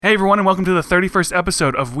Hey everyone, and welcome to the 31st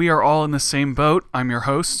episode of We Are All in the Same Boat. I'm your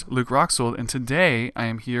host, Luke Roxwold, and today I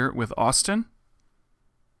am here with Austin.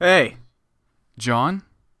 Hey. John.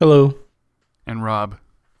 Hello. And Rob.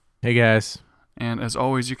 Hey guys. And as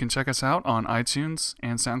always, you can check us out on iTunes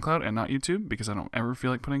and SoundCloud and not YouTube, because I don't ever feel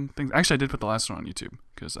like putting things... Actually, I did put the last one on YouTube,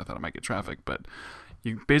 because I thought I might get traffic, but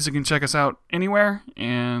you basically can check us out anywhere,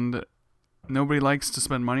 and nobody likes to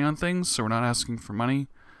spend money on things, so we're not asking for money.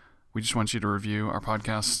 We just want you to review our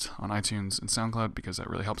podcast on iTunes and SoundCloud because that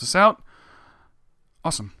really helps us out.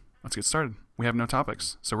 Awesome. Let's get started. We have no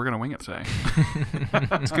topics, so we're going to wing it today.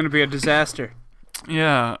 It's going to be a disaster.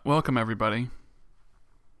 Yeah. Welcome, everybody.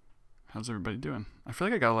 How's everybody doing? I feel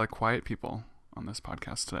like I got a lot of quiet people on this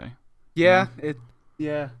podcast today. Yeah.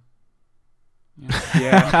 Yeah.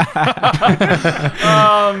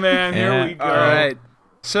 Oh, man. Here we go. All right.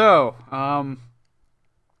 So,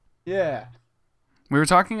 yeah. We were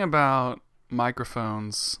talking about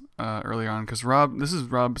microphones earlier on because this is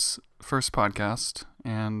Rob's first podcast,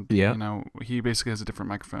 and you know, he basically has a different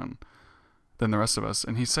microphone than the rest of us.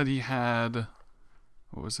 And he said he had,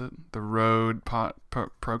 what was it? The Rode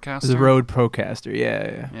Procaster. The Rode Procaster,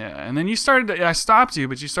 yeah. Yeah, and then you started. I stopped you,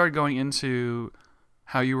 but you started going into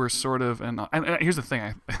how you were sort of, and here's the thing.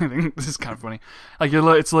 I think this is kind of funny. Like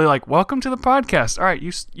it's literally like, welcome to the podcast. All right,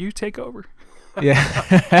 you take over. Yeah.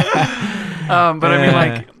 But I mean,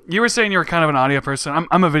 like, you were saying you were kind of an audio person.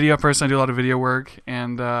 I'm a video person. I do a lot of video work,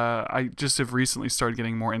 and I just have recently started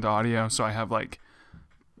getting more into audio. So I have like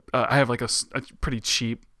a pretty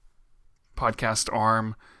cheap podcast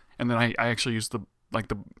arm, and then I actually use the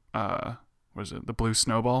the Blue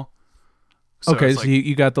Snowball. So okay, so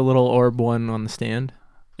you got the little orb one on the stand.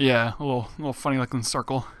 Yeah, a little funny looking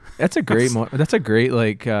circle. That's a great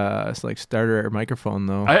like it's like starter microphone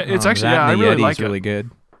though. It's actually I really like it. Really good.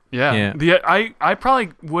 Yeah. I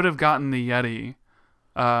probably would have gotten the Yeti,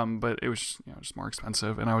 but it was just more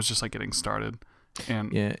expensive, and I was just like getting started.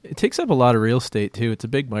 And yeah, it takes up a lot of real estate too. It's a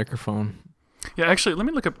big microphone. Yeah, actually, let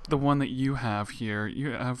me look up the one that you have here.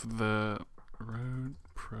 You have the Rode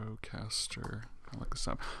Procaster. I'll look this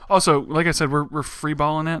up. Also, like I said, we're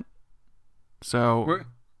freeballing it. So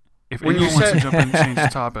if anyone wants to jump in and change the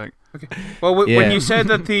topic. Okay. Well, when you said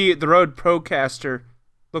that the Rode Procaster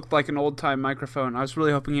looked like an old-time microphone, I was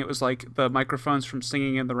really hoping it was like the microphones from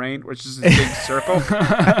Singing in the Rain, which is a big circle.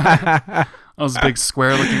 Those big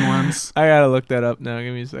square-looking ones. I gotta look that up now.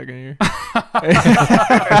 Give me a second here.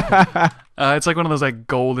 It's like one of those like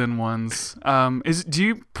golden ones. Do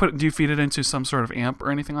you feed it into some sort of amp or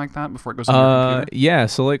anything like that before it goes on your computer? Yeah.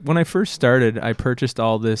 So like when I first started, I purchased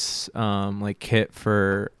all this like kit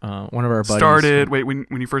for one of our buddies.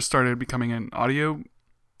 When you first started becoming an audio.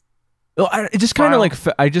 Well, I just kind of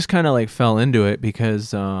like fell into it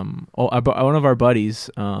because one of our buddies,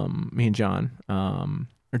 me and John,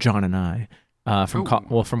 or John and I, from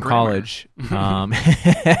college.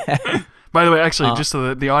 By the way, actually, just so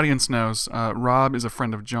that the audience knows, Rob is a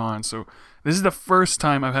friend of John. So this is the first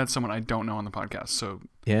time I've had someone I don't know on the podcast. So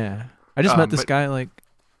yeah, I just met this guy like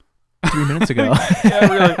 3 minutes ago.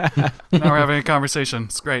 Yeah, really. Now we're having a conversation.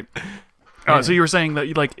 It's great. So you were saying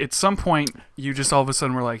that like at some point you just all of a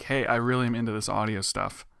sudden were like, hey, I really am into this audio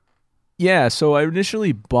stuff. Yeah, so I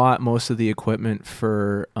initially bought most of the equipment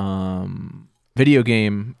for video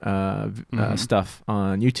game stuff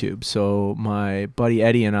on YouTube. So my buddy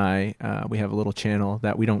Eddie and I, we have a little channel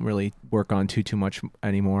that we don't really work on too much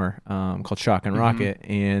anymore, called Shock and Rocket,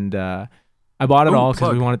 and I bought it all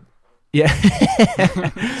because we wanted. Yeah.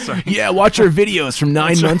 Sorry. Yeah, watch our videos from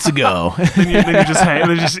 9 months ago. then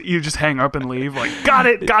you just hang up and leave. Like, got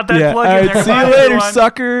that plug in there. See you later,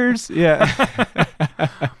 suckers. Yeah.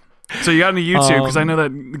 So you got into YouTube because I know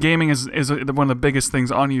that gaming is one of the biggest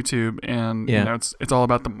things on YouTube, and you know it's all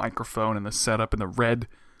about the microphone and the setup and the red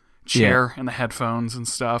chair and the headphones and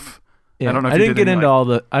stuff. Yeah. I don't know. I didn't get into all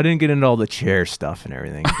the chair stuff and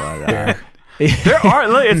everything, but.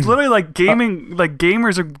 It's literally like gaming, like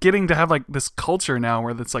gamers are getting to have like this culture now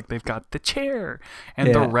where it's like they've got the chair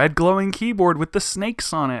and the red glowing keyboard with the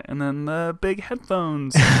snakes on it and then the big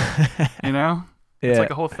headphones, it's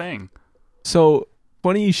like a whole thing. So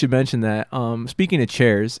funny you should mention that. Speaking of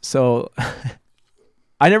chairs, so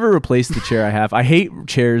I never replaced the chair I have. I hate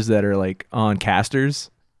chairs that are like on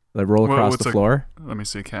casters that roll across the floor. Let me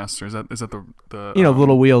see, caster. Is that the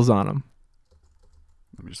little wheels on them.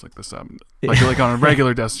 Let me just look this up. Like on a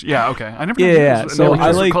regular desk. Yeah, okay. I never. Yeah. So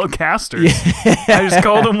I like called casters. Yeah. I just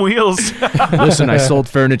called them wheels. Listen, I sold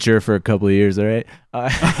furniture for a couple of years. All right.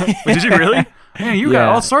 Did you really? Man, you got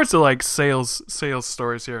all sorts of like sales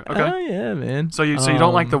stories here. Okay. Oh yeah, man. So you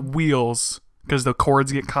don't like the wheels because the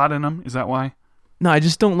cords get caught in them? Is that why? No, I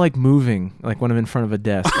just don't like moving. Like when I'm in front of a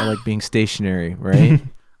desk, I like being stationary, right?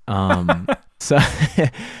 So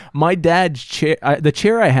my dad's chair, the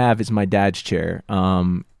chair I have is my dad's chair.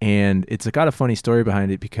 And it's got a funny story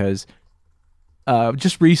behind it because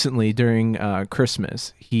just recently during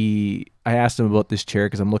Christmas, I asked him about this chair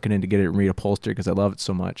because I'm looking in to get it reupholstered because I love it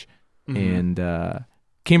so much. And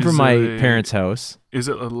came from my parents' house. Is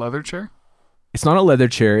it a leather chair? It's not a leather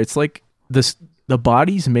chair. It's like the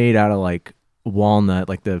body's made out of like walnut,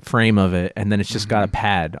 like the frame of it, and then it's just got a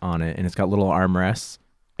pad on it, and it's got little armrests.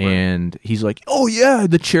 And he's like, "Oh yeah,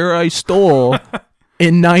 the chair I stole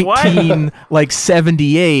in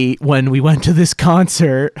 1978 when we went to this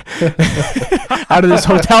concert out of this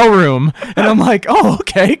hotel room." And I'm like, "Oh,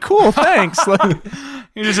 okay, cool, thanks." Like,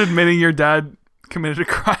 you're just admitting your dad committed a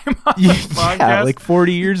crime on the podcast? Yeah, like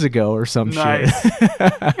 40 years ago or some shit.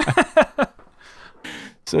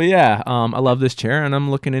 So yeah, I love this chair, and I'm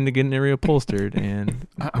looking into getting it reupholstered. And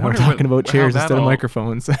we're talking about chairs instead of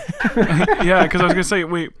microphones. Yeah, because I was gonna say,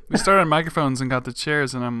 wait, we started on microphones and got the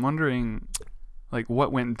chairs, and I'm wondering, like,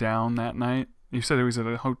 what went down that night. You said it was at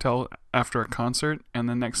a hotel after a concert, and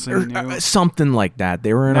the next thing you knew, something like that.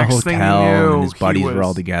 They were in a hotel, and his buddies were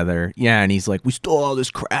all together. Yeah, and he's like, "We stole all this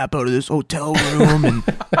crap out of this hotel room," and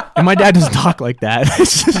my dad doesn't talk like that.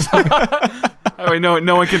 It's just like, oh, wait,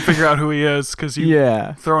 no one can figure out who he is because you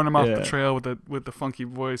throwing him off the trail with the funky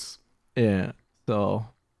voice. Yeah, so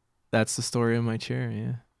that's the story of my chair.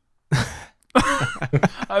 Yeah.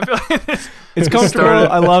 I feel like it's comfortable.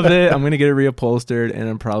 I love it. I'm gonna get it reupholstered, and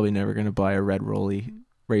I'm probably never gonna buy a red rolly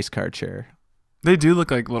race car chair. They do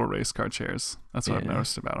look like little race car chairs. That's what I've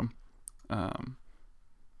noticed about them.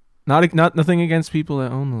 Not nothing against people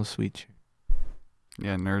that own those sweet chairs.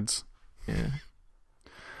 Yeah, nerds. Yeah.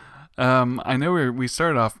 I know we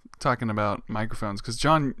started off talking about microphones because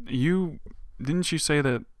John, didn't you say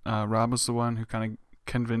that Rob was the one who kind of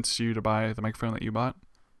convinced you to buy the microphone that you bought?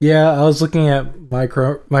 Yeah, I was looking at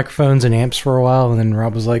microphones and amps for a while, and then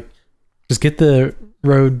Rob was like, just get the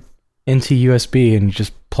Rode NT USB and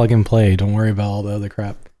just plug and play. Don't worry about all the other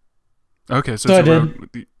crap. Okay, so it's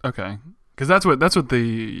okay. Because that's what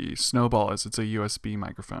the Snowball is. It's a USB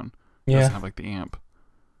microphone. It doesn't have like the amp.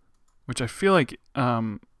 Which I feel like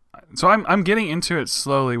so I'm getting into it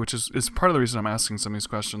slowly, which is part of the reason I'm asking some of these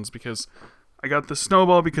questions, because I got the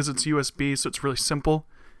Snowball because it's USB, so it's really simple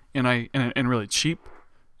and really cheap.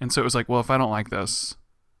 And so it was like, well, if I don't like this,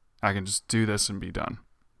 I can just do this and be done.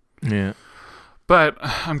 Yeah. But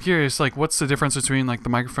I'm curious, like, what's the difference between like the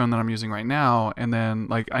microphone that I'm using right now and then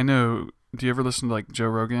like do you ever listen to like Joe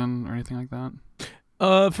Rogan or anything like that?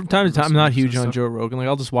 From time to time, I'm not huge on Joe Rogan. Like,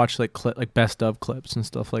 I'll just watch like best of clips and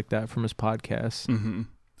stuff like that from his podcast. Mm-hmm.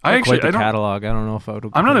 I catalog. I don't know if I would.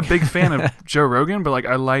 I'm not a big fan of Joe Rogan, but like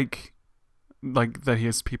I like that he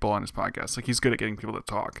has people on his podcast. Like he's good at getting people to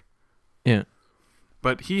talk. Yeah.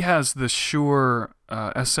 But he has the Shure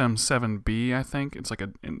SM7B, I think. It's like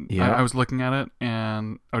I was looking at it,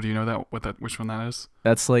 and do you know which one that is?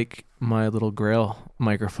 That's like my little Grail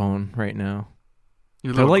microphone right now.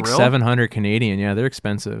 They're like Grail? 700 Canadian. Yeah, they're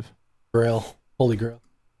expensive. Grail, holy Grail.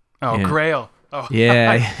 Oh, yeah. Grail. Oh,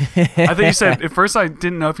 yeah. I think you said at first. I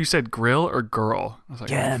didn't know if you said grill or girl. I was like,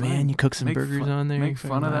 yeah, man, you cook some burgers on there. Make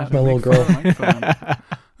fun of that. My little girl.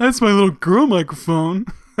 That's my little girl microphone.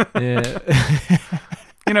 Yeah.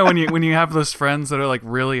 You know, when you have those friends that are like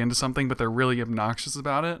really into something, but they're really obnoxious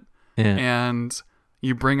about it, and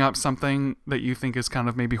you bring up something that you think is kind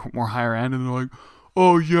of maybe more higher end, and they're like,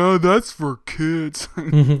 "Oh yeah, that's for kids.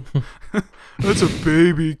 That's a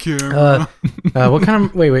baby camera." What kind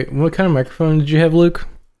of microphone did you have, Luke?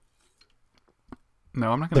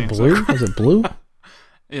 No, I'm not gonna answer. Blue? Was it blue?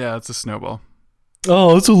 Yeah, it's a Snowball.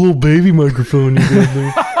 Oh, it's a little baby microphone you got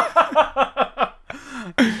there.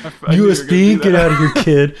 USB, get out of here,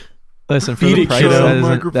 kid. Listen, for the price,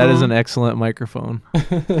 that is an excellent microphone.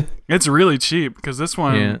 It's really cheap because this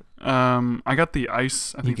one, I got the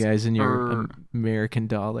Ice. I think you guys in your American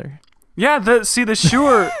dollar. Yeah, the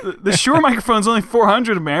Shure microphone's only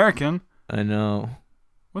 $400 American. I know.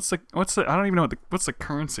 What's the? I don't even know what's the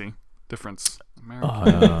currency difference. American.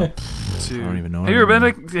 I don't even know. Have you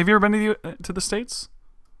ever been to the States?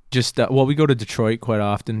 Just we go to Detroit quite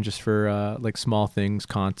often, just for like small things,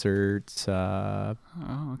 concerts,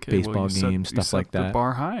 baseball games, stuff like that. The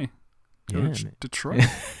bar high. Go to Detroit.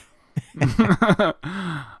 All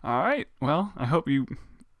right. Well, I hope you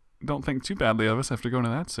don't think too badly of us after going to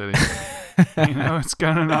that city. It's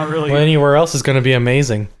gonna not really. Well, anywhere else is gonna be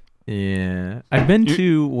amazing. Yeah, I've been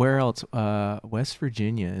to where else? West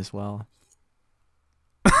Virginia as well.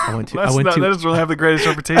 I went to. That doesn't really have the greatest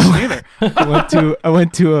reputation either. I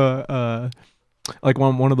went to like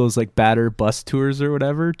one of those like batter bus tours or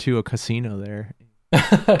whatever to a casino there.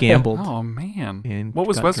 Gambled. Oh man. And What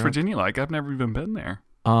was got West drunk. Virginia like? I've never even been there.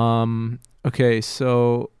 Okay,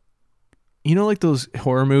 so you know like those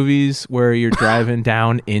horror movies where you're driving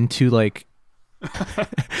down into like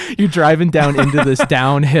you're driving down into this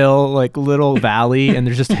downhill like little valley and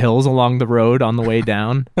there's just hills along the road on the way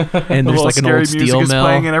down and there's like an old steel music is mill.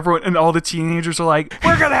 playing and everyone and all the teenagers are like,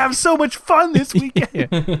 "We're gonna have so much fun this weekend."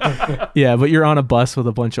 Yeah, but you're on a bus with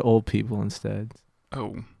a bunch of old people instead.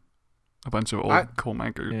 Oh, a bunch of old coal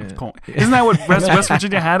miners. Yeah. Isn't that what West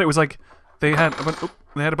Virginia had? It was like they had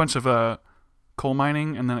a bunch of coal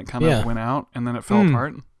mining, and then it kind of went out, and then it fell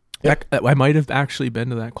apart. I might have actually been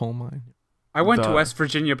to that coal mine. I went to West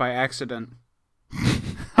Virginia by accident.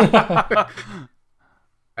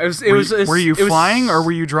 Were you flying or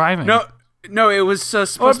were you driving? No, it was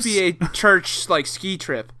supposed to be a church like ski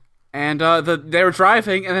trip, and they were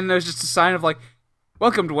driving, and then there's just a sign of like,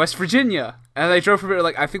 "Welcome to West Virginia," and they drove from it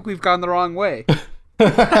like, "I think we've gone the wrong way."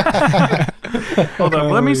 Hold on,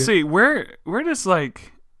 let me see. Where does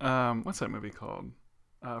like what's that movie called?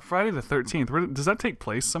 Friday the 13th. Where does that take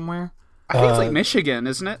place somewhere? I think it's like Michigan,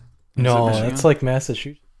 isn't it? No, Michigan? that's like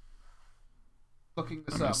Massachusetts. Looking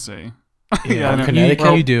this Let me up. see. Yeah, I know.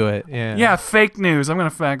 Connecticut. You do it. Yeah. Yeah, fake news. I'm gonna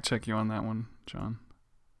fact check you on that one, John.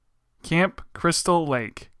 Camp Crystal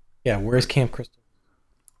Lake. Yeah, where's Camp Crystal?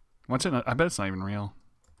 What's it? I bet it's not even real.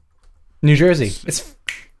 New Jersey. It's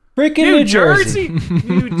freaking New Jersey.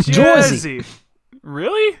 New Jersey. Jersey.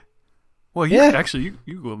 Really? Well, you Yeah. actually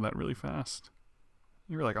you googled that really fast.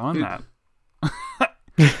 You were like on that.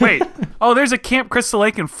 Wait. Oh, there's a Camp Crystal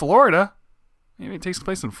Lake in Florida. Maybe it takes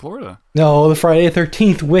place in Florida. No, the Friday the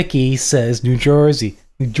 13th wiki says New Jersey.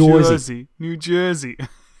 New Jersey.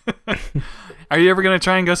 Are you ever gonna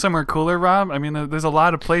try and go somewhere cooler, Rob? I mean, there's a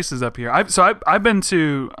lot of places up here. I've been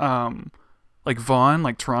to like Vaughan,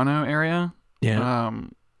 like Toronto area. Yeah.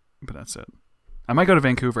 But that's it. I might go to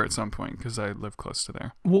Vancouver at some point because I live close to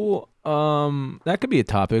there. Well, that could be a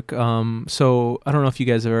topic. So I don't know if you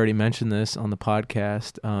guys have already mentioned this on the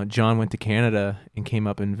podcast. John went to Canada and came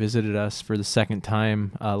up and visited us for the second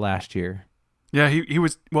time last year. Yeah, he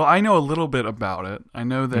was. Well, I know a little bit about it. I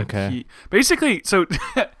know that he basically. So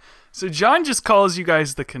John just calls you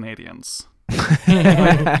guys the Canadians.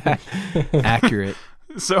 Accurate.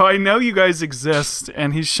 So I know you guys exist,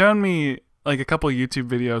 and he's shown me like a couple of YouTube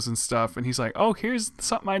videos and stuff, and he's like, "Oh, here's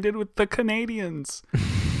something I did with the Canadians."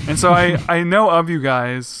 And so I know of you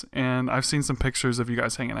guys, and I've seen some pictures of you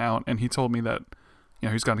guys hanging out, and he told me that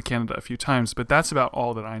he's gone to Canada a few times, but that's about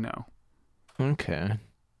all that I know. Okay.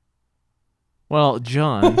 Well,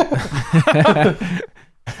 John.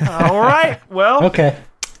 All right. Well.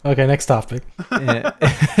 Okay, next topic. What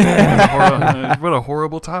a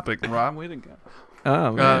horrible topic, Rob. Way to go.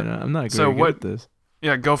 Oh man, I'm not good at this.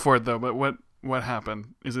 Yeah, go for it though. But what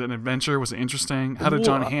happened? Is it an adventure? Was it interesting? How did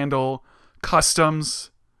John handle customs?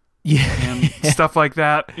 And stuff like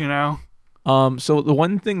that. So the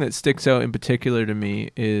one thing that sticks out in particular to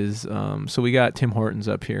me is so we got Tim Hortons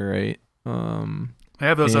up here, right? They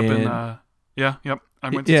have those up in yep. I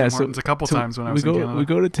went to Tim Hortons a couple times when I was in Canada. We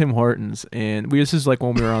go to Tim Hortons, and this is like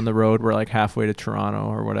when we were on the road. We're like halfway to Toronto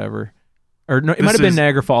or whatever. Or no, it might have been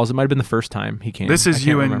Niagara Falls. It might have been the first time he came. This is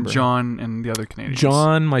you and remember. John and the other Canadians.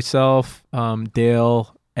 John, myself,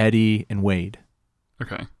 Dale, Eddie, and Wade.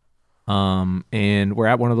 Okay. And we're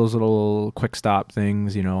at one of those little quick stop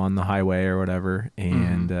things, on the highway or whatever.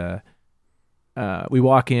 And we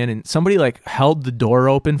walk in, and somebody like held the door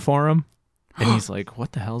open for him. And he's like,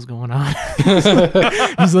 "What the hell's going on?"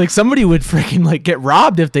 He's like, "Somebody would freaking like get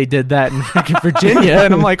robbed if they did that in freaking Virginia."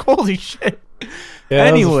 And I'm like, "Holy shit!" Yeah,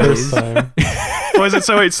 anyways, was it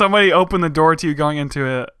so? Wait, somebody opened the door to you going into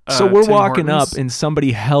it. So we're Tim walking Hortons? up, and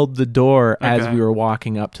somebody held the door as we were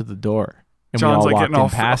walking up to the door. And John's we all like getting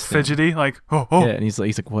walked all in past him. fidgety, like, oh. Yeah, and he's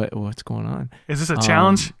like, what's going on? Is this a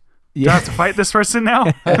challenge? Yeah. Do I have to fight this person now?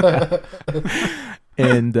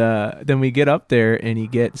 And then we get up there, and he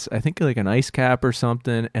gets, I think, like an ice cap or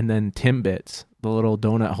something, and then Timbits, the little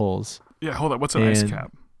donut holes. Yeah, hold up. What's an ice And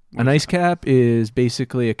cap? An ice cap is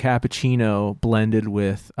basically a cappuccino blended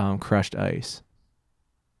with crushed ice.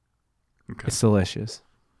 Okay. It's delicious.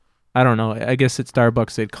 I don't know. I guess at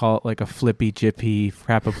Starbucks they'd call it like a flippy jippy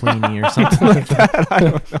frappuccini or something like that. I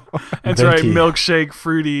don't know. That's right. Venti. Milkshake,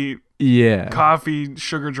 fruity, Yeah. coffee,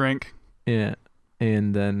 sugar drink. Yeah.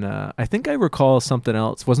 And then I think I recall something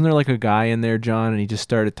else. Wasn't there like a guy in there, John, and he just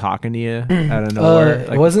started talking to you out of nowhere?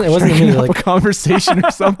 It wasn't me. striking up Like a conversation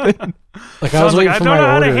or something. Like I was waiting I for don't know my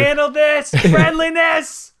how order. to handle this.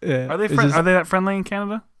 Friendliness. Yeah. Are they It's just- are they that friendly in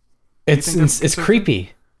Canada? It's think that's it's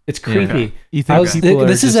creepy. It's Yeah. creepy. You I think was- people are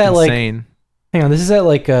this is just at, like- insane? Hang on, this is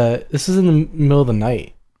this is in the middle of the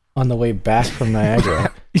night on the way back from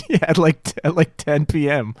Niagara. Yeah, at like 10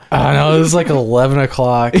 p.m. I know, this is like 11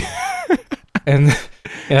 o'clock. And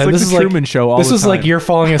yeah, It's like this the is Truman Show all this the was time. like you're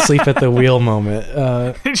falling asleep at the wheel moment.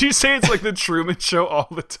 Did you say it's like the Truman Show all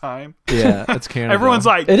the time? Yeah, that's Canada. Everyone's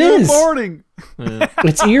like, It good is. morning. Yeah.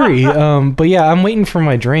 It's eerie. But yeah, I'm waiting for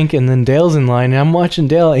my drink, and then Dale's in line, and I'm watching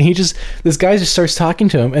Dale, and this guy just starts talking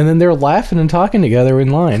to him, and then they're laughing and talking together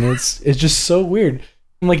in line. It's just so weird.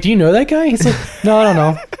 I'm like, do you know that guy? He's like, no, I don't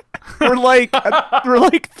know. we're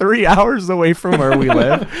like 3 hours away from where we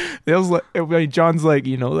live. John's like,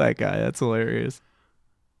 you know that guy? That's hilarious.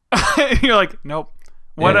 You're like, nope.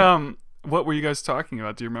 What Yeah. what were you guys talking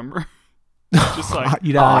about? Do you remember? Just like,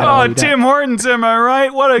 Oh, Tim Hortons, am I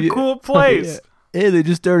right? What a cool place. Hey, they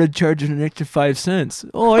just started charging an extra 5 cents.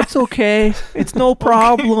 Oh, it's okay. It's no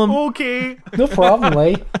problem. Okay. No problem,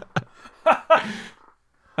 Lay.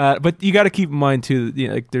 But you got to keep in mind too,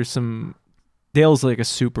 like there's some. Dale's like a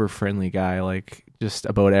super friendly guy, like just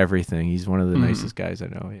about everything. He's one of the nicest guys I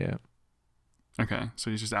know. Yeah. Okay, so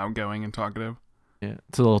he's just outgoing and talkative. Yeah.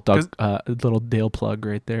 It's a little Dale plug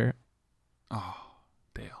right there. Oh,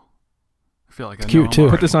 Dale. I feel like I know cute, him too.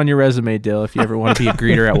 already. Put this on your resume, Dale, if you ever want to be a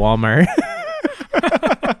greeter at Walmart.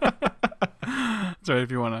 So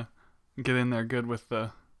if you want to get in there good with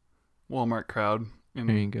the Walmart crowd.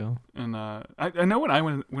 There you go. And I know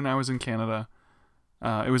when I was in Canada,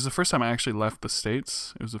 it was the first time I actually left the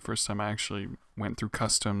States. It was the first time I actually went through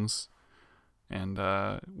customs and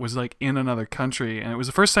was like in another country. And it was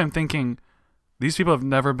the first time thinking, these people have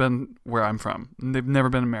never been where I'm from. They've never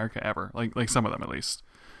been in America ever, like some of them at least.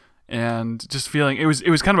 And just feeling, it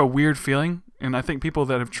was kind of a weird feeling. And I think people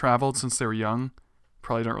that have traveled since they were young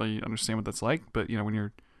probably don't really understand what that's like. But, when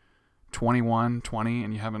you're 21, 20,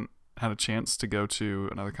 and you haven't had a chance to go to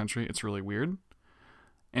another country, it's really weird.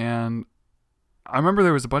 And I remember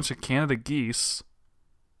there was a bunch of Canada geese,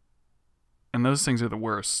 and those things are the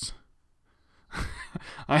worst.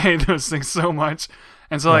 I hate those things so much.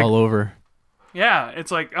 And so like all over. Yeah,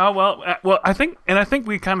 it's like, oh well, I think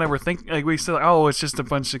we kind of were thinking, like, we said, oh, it's just a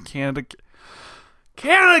bunch of Canada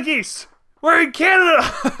geese. We're in Canada.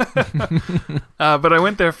 But I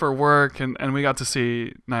went there for work, and we got to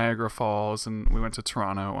see Niagara Falls, and we went to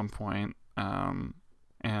Toronto at one point.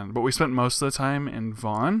 But we spent most of the time in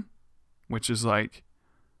Vaughan, which is like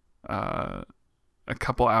a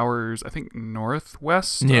couple hours, I think,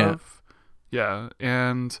 northwest of. Yeah,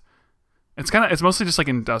 and it's mostly just like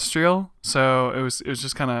industrial, so it was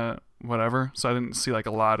just kind of whatever. So I didn't see like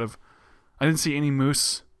I didn't see any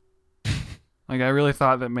moose. Like, I really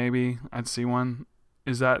thought that maybe I'd see one.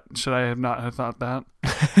 Should I have not have thought that?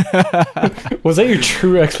 Was that your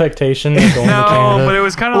true expectation of going to Canada? No, but it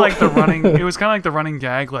was kind of like the running. It was kind of like the running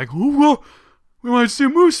gag, like, "Ooh, we might see a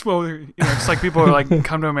moose." Well, it's like people are like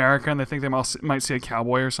come to America and they think they might see a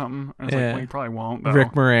cowboy or something. And it's like, well, you probably won't. Though.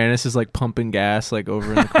 Rick Moranis is like pumping gas like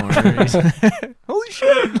over in the corner. He's like, holy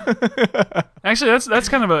shit! Actually, that's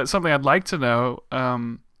kind of something I'd like to know.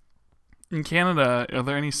 In Canada, are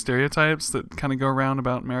there any stereotypes that kind of go around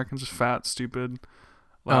about Americans as fat, stupid,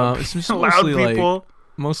 loud, It's just loud mostly people?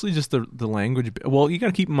 Mostly just the language. Well, you got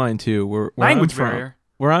to keep in mind too. Where Language I'm from, barrier.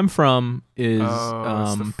 Where I'm from is it's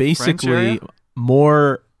the French basically area?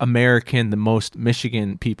 more American than most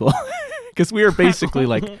Michigan people. Because we are basically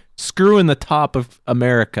like screwing the top of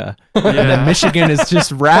America, and then Michigan is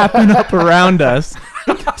just wrapping up around us.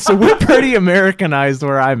 So we're pretty Americanized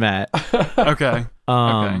where I'm at. Okay.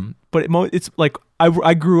 But it's like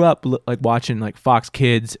I grew up like watching like Fox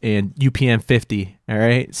Kids and UPN 50. All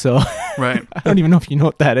right, so Right. I don't even know if you know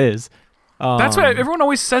what that is. That's why everyone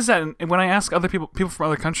always says that. And when I ask other people from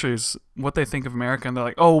other countries what they think of America, and they're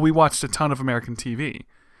like, "Oh, we watched a ton of American TV."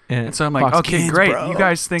 And so I'm like, Fox okay, Kids, great. bro. You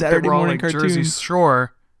guys think Saturday that we're all morning like Jersey cartoons.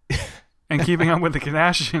 Shore and keeping up with the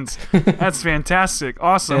Kardashians. That's fantastic.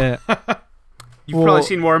 Awesome. Yeah. You've probably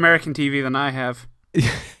seen more American TV than I have.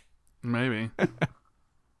 Maybe.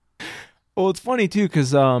 Well, it's funny too,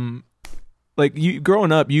 because like you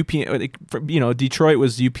growing up, Detroit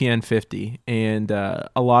was UPN 50, and a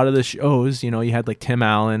lot of the shows, you had like Tim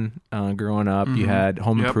Allen growing up. You had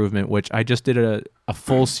Home Improvement, which I just did a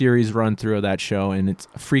full series run through of that show, and it's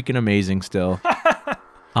freaking amazing still. It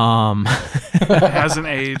hasn't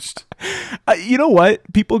aged. You know what?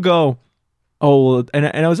 People go, oh, well, and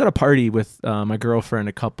I was at a party with my girlfriend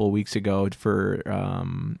a couple weeks ago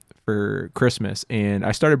for Christmas, and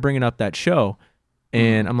I started bringing up that show,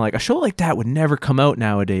 and I'm like, a show like that would never come out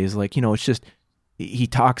nowadays. Like, it's just he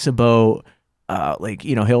talks about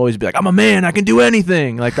he'll always be like, I'm a man, I can do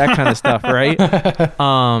anything, like that kind of stuff, right?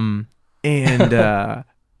 And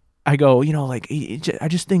I go, I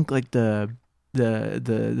just think like the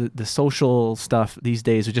the social stuff these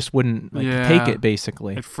days just wouldn't like Yeah. take it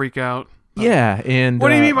basically. I'd freak out. Yeah, and What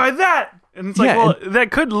do you mean by that? And it's like, yeah, well,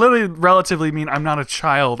 that could literally relatively mean I'm not a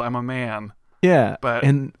child, I'm a man. yeah, But,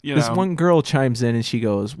 and you this know. one girl chimes in and she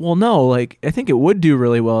goes, "Well, no, like I think it would do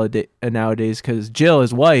really well nowadays because Jill,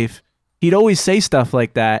 his wife, he'd always say stuff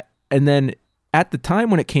like that, and then at the time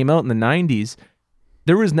when it came out in the '90s,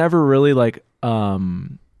 there was never really like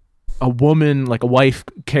a woman, like a wife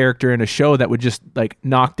character in a show that would just like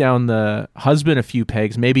knock down the husband a few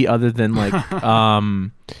pegs, maybe other than like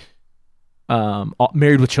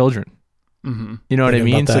Married with Children." Mm-hmm. You know what I Thinking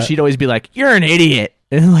mean? about So that. she'd always be like, "You're an idiot,"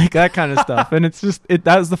 and like that kind of stuff. And it's just that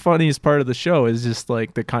was the funniest part of the show is just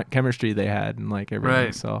like the chemistry they had and like everything.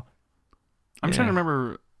 Right. So I'm trying to Yeah.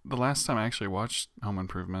 remember the last time I actually watched Home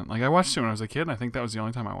Improvement. Like I watched it when I was a kid, and I think that was the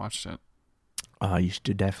only time I watched it. you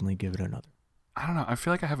should definitely give it another. I don't know. I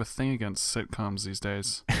feel like I have a thing against sitcoms these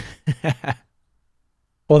days.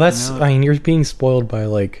 Well, that's. No. I mean, you're being spoiled by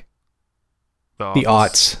like the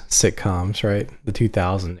Office. aughts sitcoms, right? The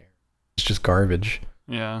 2000 era. It's just garbage.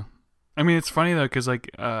 Yeah, I mean it's funny though because like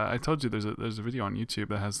I told you there's a video on YouTube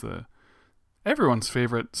that has everyone's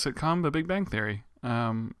favorite sitcom, The Big Bang Theory.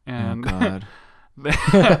 And Oh God.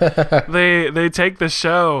 they take the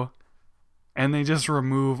show and they just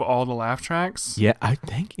remove all the laugh tracks. Yeah, I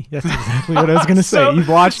think that's exactly what I was gonna say. So- You've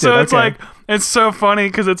watched it. So it's okay. like it's so funny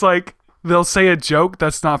because it's like they'll say a joke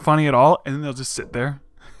that's not funny at all, and then they'll just sit there.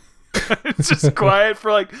 It's just quiet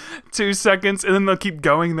for like 2 seconds, and then they'll keep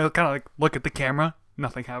going. They'll kind of like look at the camera.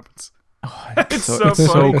 Nothing happens. It's so it's so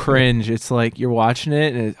funny. cringe. It's like you're watching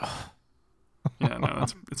it, and Yeah, no,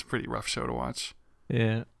 it's a pretty rough show to watch.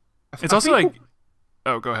 yeah. It's also like,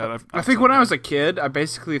 oh, go ahead. I think when I was a kid, I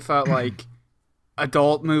basically thought like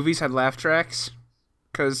adult movies had laugh tracks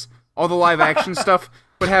because all the live action stuff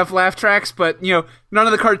would have laugh tracks, but you know none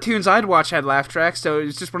of the cartoons I'd watch had laugh tracks. So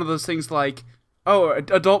it's just one of those things like, oh,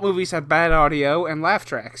 adult movies have bad audio and laugh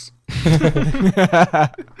tracks.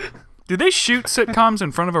 Do they shoot sitcoms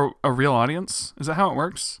in front of a real audience? Is that how it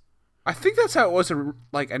works? I think that's how it was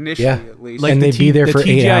like initially, Yeah. at least. Like- And the they'd be there the for 8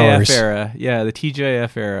 TGIF hours. era. Yeah, the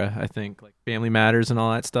TGIF era. I think like Family Matters and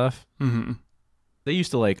all that stuff. Mm-hmm. They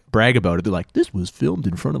used to like brag about it. They're like, "This was filmed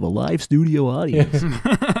in front of a live studio audience."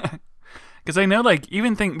 Because I know, like,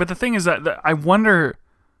 but the thing is that I wonder,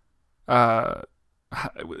 like,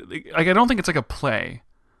 I don't think it's like a play,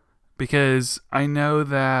 because I know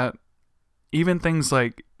that even things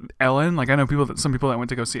like Ellen, like, I know some people that went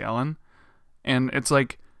to go see Ellen, and it's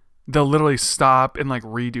like they'll literally stop and like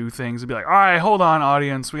redo things and be like, "All right, hold on,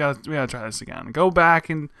 audience, we gotta try this again. Go back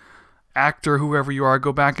and actor, whoever you are,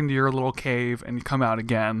 go back into your little cave and come out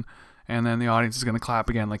again." And then the audience is gonna clap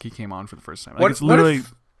again, like he came on for the first time. Like, it's literally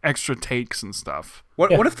extra takes and stuff. What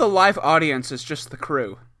Yeah. if the live audience is just the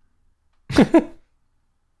crew?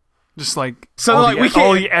 Just like So, all, like, we all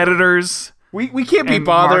can't- the editors. We can't be And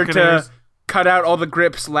bothered marketers. to cut out all the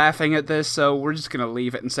grips laughing at this, so we're just gonna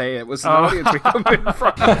leave it and say it was an Oh. audience we come in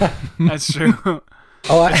from. That's true.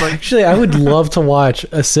 Oh, actually, I would love to watch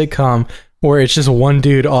a sitcom where it's just one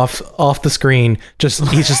dude off the screen.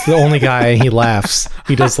 He's just the only guy, and he laughs.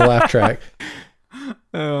 He does the laugh track.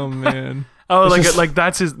 Oh man. Oh, It's like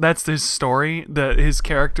just- that's his story. That his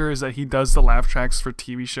character is that he does the laugh tracks for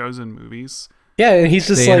TV shows and movies. Yeah, and he's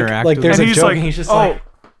just They interact like with there's And a he's joke, like, and he's just oh.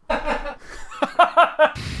 like,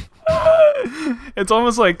 It's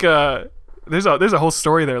almost like there's a whole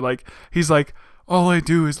story there. Like he's like, all I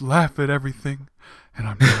do is laugh at everything, and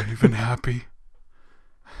I'm not even happy.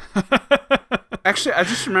 Actually, I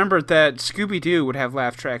just remembered that Scooby Doo would have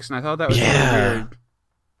laugh tracks, and I thought that was Yeah. really weird.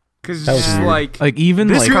 Because That was it's just weird. like Even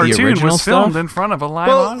This like the cartoon original was filmed stuff. in front of a live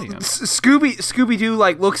well, audience. Scooby Doo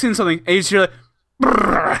like looks in something, and you just hear like.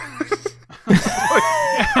 "Brrr."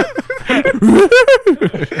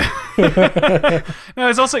 No,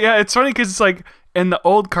 it's also it's funny because it's like in the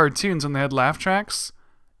old cartoons when they had laugh tracks,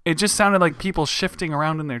 it just sounded like people shifting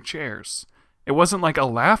around in their chairs. It wasn't like a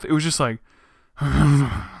laugh. It was just like,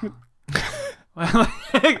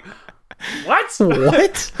 like, what?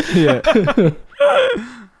 what? Yeah.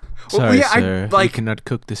 Sorry, yeah, I- sir. like- you cannot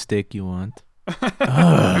cook the steak you want.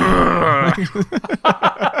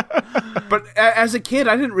 But as a kid,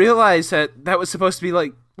 I didn't realize that was supposed to be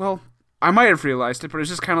like. Well, I might have realized it, but it's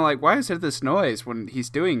just kind of like, why is there this noise when he's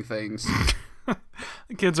doing things?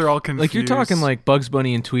 The kids are all confused. Like you're talking like Bugs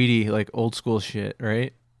Bunny and Tweety, like old school shit,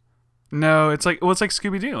 right? No, it's like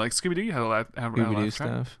Scooby Doo. Like Scooby Doo had a laugh Scooby Doo track.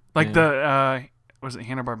 stuff. Like Yeah. the was it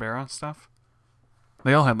Hanna-Barbera stuff?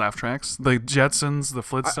 They all had laugh tracks. The Jetsons, the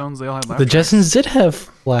Flintstones, they all had laugh The tracks. Jetsons did have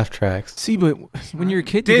laugh tracks. See, but when you're a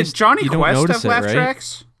kid, you Did just, Johnny you don't Quest notice have laugh it, right?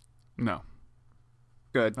 tracks? No,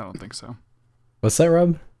 Good. I don't think so. What's that,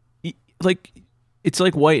 Rob? Like, it's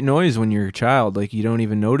like white noise when you're a child. Like, you don't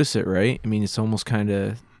even notice it, right? I mean, it's almost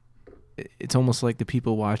like the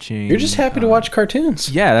people watching. You're just happy to watch cartoons.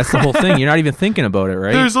 Yeah, that's the whole thing. You're not even thinking about it,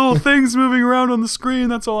 right? There's little things moving around on the screen.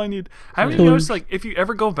 That's all I need. Haven't you noticed, like, if you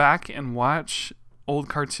ever go back and watch old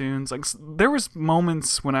cartoons, like, there was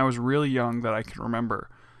moments when I was really young that I can remember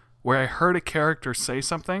where I heard a character say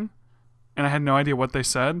something and I had no idea what they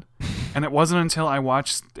said. And it wasn't until I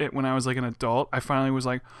watched it when I was like an adult, I finally was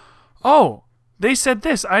like, oh, they said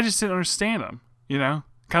this. I just didn't understand them, you know?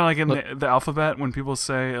 Kind of like in the alphabet when people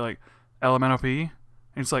say like LMNOP, and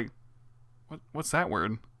it's like, what's that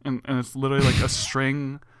word? And it's literally like a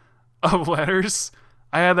string of letters.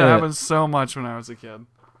 I had that happen so much when I was a kid.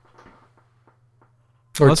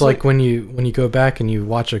 Or it's like when you go back and you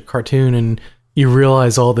watch a cartoon and you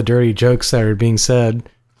realize all the dirty jokes that are being said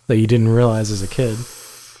that you didn't realize as a kid.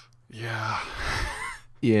 Yeah.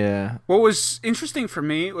 Yeah. What was interesting for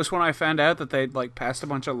me was when I found out that they'd like passed a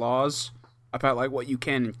bunch of laws about like what you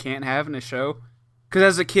can and can't have in a show. Because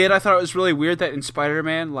as a kid, I thought it was really weird that in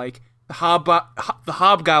Spider-Man, like the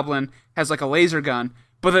Hobgoblin has like a laser gun,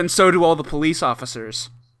 but then so do all the police officers.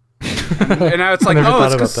 And now it's like,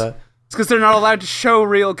 it's because they're not allowed to show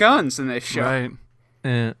real guns in this show. Right.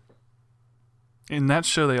 Eh. In that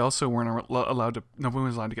show, they also weren't allowed to. Nobody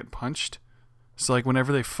was allowed to get punched. So like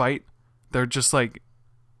whenever they fight, they're just like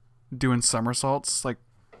doing somersaults, like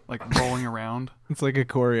rolling around. It's like a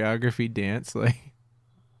choreography dance, like.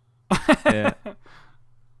 Yeah.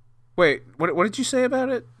 Wait, what did you say about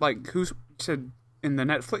it? Like, who said in the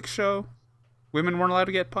Netflix show, women weren't allowed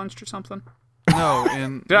to get punched or something? No,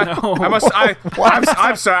 I'm sorry.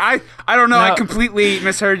 I don't know. No, I completely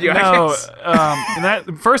misheard you. No,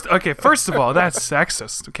 first of all, that's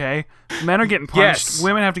sexist. Okay, men are getting punched. Yes.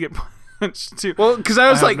 Women have to get punched too. Well, because I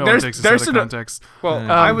was like, there's context.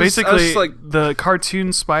 Well, basically, like the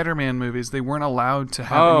cartoon Spider-Man movies, they weren't allowed to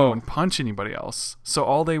have anyone punch anybody else. So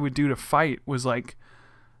all they would do to fight was like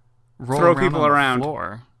throw people around the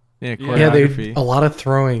floor. Yeah, they a lot of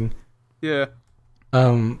throwing. Yeah.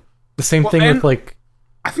 The same thing with like.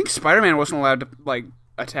 I think Spider-Man wasn't allowed to like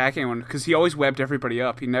attack anyone because he always webbed everybody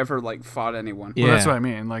up. He never like fought anyone. Yeah, well, that's what I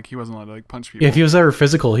mean. Like he wasn't allowed to like punch people. Yeah, if he was ever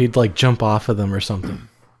physical, he'd like jump off of them or something.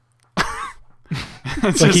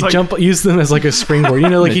 Like he'd use them as like a springboard. You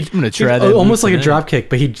know, like he'd almost like a drop kick,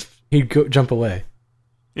 but he'd go jump away.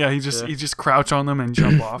 Yeah, he just crouch on them and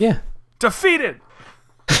jump off. Yeah, defeated.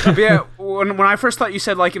 But yeah, when I first thought you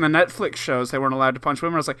said like in the Netflix shows they weren't allowed to punch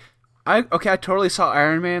women, I was like, I totally saw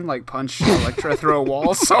Iron Man like punch Elektra through a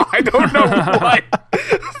wall, so I don't know what.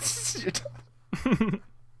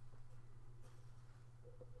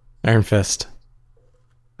 Iron Fist.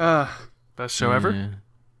 Best show ever?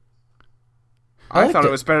 I thought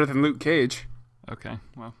it was better than Luke Cage. Okay,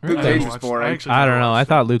 well. Luke Cage was boring. I don't know. I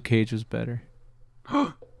thought Luke Cage was better.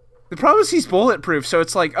 The problem is he's bulletproof, so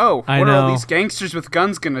it's like, what are all these gangsters with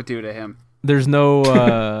guns gonna do to him? There's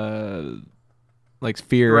no like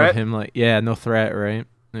fear of him, like no threat, right?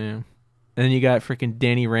 Yeah. And then you got freaking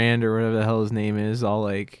Danny Rand or whatever the hell his name is, all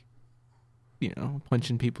like,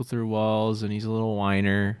 punching people through walls, and he's a little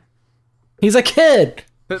whiner. He's a kid.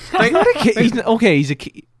 He's not a kid. He's a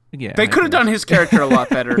kid. Yeah. They could have done his character a lot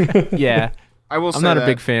better. Yeah. I will say I'm not a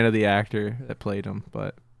big fan of the actor that played him,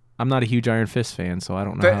 but I'm not a huge Iron Fist fan, so I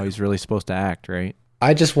don't know how he's really supposed to act, right?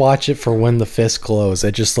 I just watch it for when the fist glows.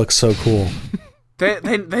 It just looks so cool. They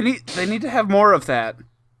need to have more of that.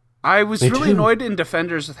 I was really annoyed in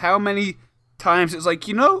Defenders with how many times it was like,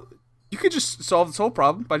 you could just solve this whole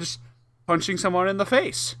problem by just punching someone in the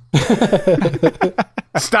face.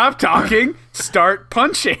 Stop talking, start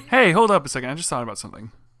punching. Hey, hold up a second. I just thought about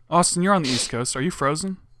something. Austin, you're on the East Coast. Are you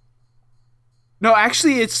frozen? No,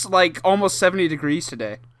 actually, it's like almost 70 degrees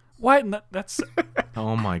today. What? That's.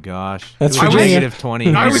 Oh my gosh! That's negative 20.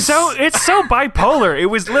 It's so bipolar. It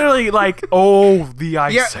was literally like, the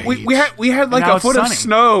ice age. we had like a foot of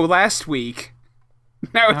snow last week.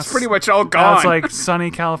 Now it's pretty much all gone. Now it's like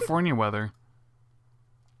sunny California weather.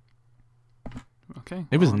 Okay.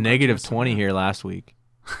 It was negative 20 here last week.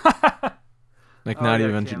 Like not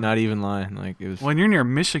even lying. Like it was. Well, and you're near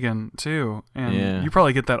Michigan too, and you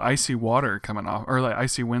probably get that icy water coming off, or like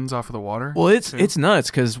icy winds off of the water. Well, it's nuts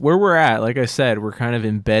because where we're at, like I said, we're kind of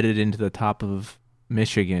embedded into the top of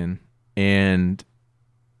Michigan, and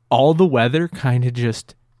all the weather kind of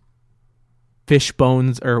just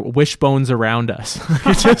wishbones around us.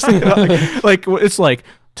 It's just like it's like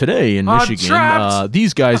today in Michigan,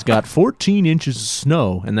 these guys got 14 inches of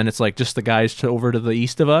snow, and then it's like just the guys over to the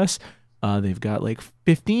east of us. they've got like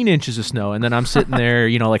 15 inches of snow, and then I'm sitting there,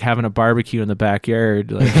 like having a barbecue in the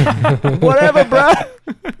backyard, like whatever, bro.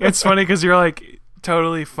 It's funny because you're like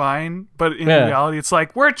totally fine, but in reality, it's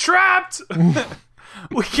like we're trapped.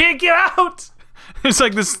 We can't get out. It's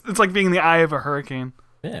like this. It's like being in the eye of a hurricane.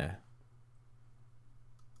 Yeah.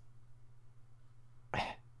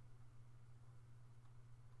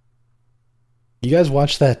 You guys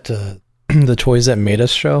watch that the Toys That Made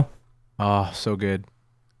Us show? Oh, so good.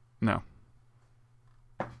 No,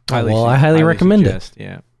 I highly recommend it.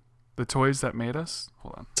 Yeah. the toys that made us.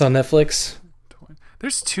 Hold on. It's on Netflix.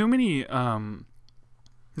 There's too many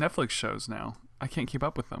Netflix shows now. I can't keep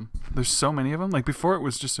up with them. There's so many of them. Like before, it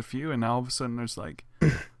was just a few, and now all of a sudden there's like.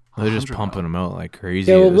 They're just 100 pumping them out like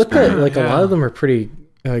crazy. Yeah, well, at this with point. the a lot of them are pretty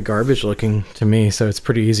garbage looking to me, so it's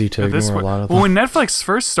pretty easy to ignore a lot of them. Well, when Netflix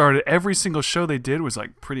first started, every single show they did was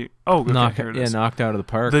like pretty. Oh, okay, here it is. knocked out of the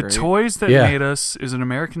park. The right? Toys That Yeah. Made Us is an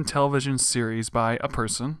American television series by a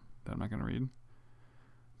person that I'm not going to read.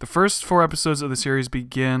 The first 4 episodes of the series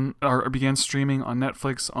began streaming on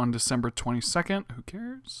Netflix on December 22nd. Who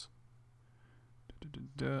cares?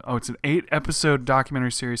 Oh, it's an 8-episode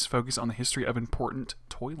documentary series focused on the history of important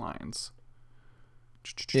toy lines.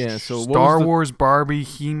 Yeah, so what Star was the- Wars, Barbie,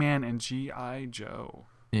 He-Man, and G.I. Joe.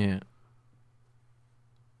 Yeah.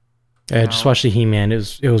 I just watched the He-Man. It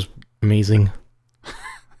was amazing.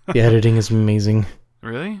 The editing is amazing.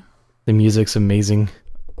 Really? The music's amazing.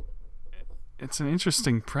 It's an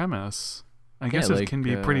interesting premise. I guess Yeah, it like, can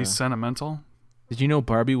be pretty sentimental. Did you know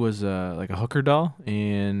Barbie was like a hooker doll?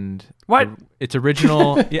 And What? Its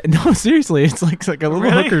original. Yeah, no, seriously, it's like a little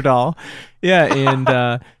Really? hooker doll. Yeah,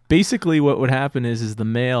 and basically what would happen is the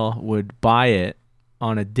male would buy it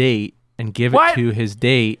on a date and give What? it to his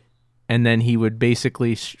date, and then he would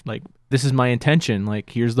basically like, this is my intention.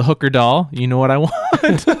 Like, here's the hooker doll. You know what I want?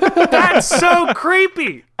 That's so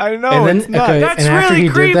creepy. I know. And then- it's nuts. okay, That's and after really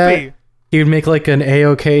he did that, creepy. He would make like an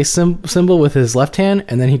A-OK symbol with his left hand,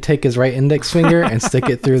 and then he'd take his right index finger and stick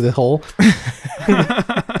it through the hole.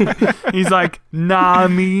 He's like, nah,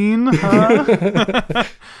 mean, huh?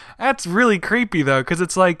 That's really creepy, though, because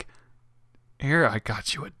it's like, here, I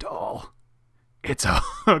got you a doll. It's a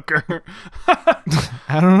hooker.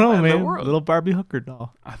 I don't know, in the man. world? Little Barbie hooker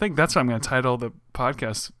doll. I think that's what I'm going to title the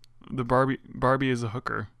podcast. The Barbie is a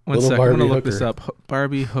hooker. One Little sec, I'm gonna Barbie look this hooker. up.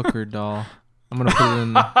 Barbie hooker doll. I'm gonna put it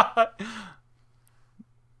in.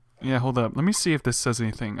 Yeah, hold up. Let me see if this says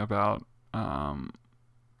anything about. I'm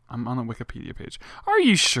on the Wikipedia page. Are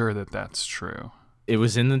you sure that that's true? It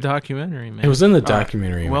was in the documentary, man. It was in the All right.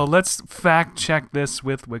 documentary. Well, let's fact check this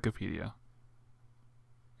with Wikipedia.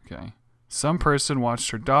 Okay. Some person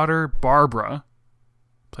watched her daughter, Barbara,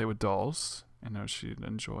 play with dolls and noticed she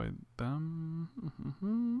enjoyed them.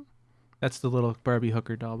 Mm-hmm. That's the little Barbie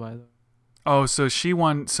hooker doll, by the way. Oh, so she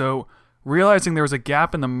won. So, realizing there was a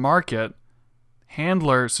gap in the market,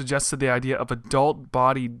 Handler suggested the idea of adult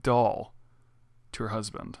body doll to her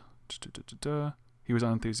husband. He was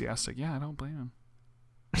unenthusiastic. Yeah, I don't blame him.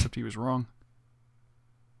 Except he was wrong.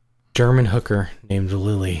 German hooker named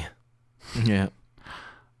Lily. Yeah.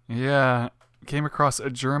 Yeah, came across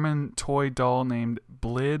a German toy doll named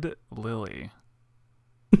Blid Lily.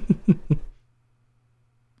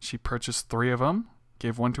 She purchased 3 of them,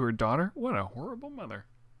 gave one to her daughter. What a horrible mother.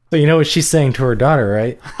 So you know what she's saying to her daughter,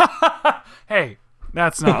 right? Hey,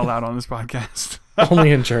 that's not allowed on this podcast. Only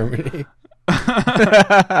in Germany.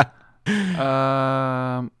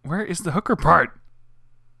 Where is the hooker part?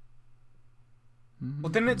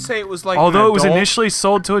 Well, didn't it say it was like Although an it was adult? initially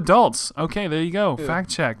sold to adults. Okay, there you go. Yeah. Fact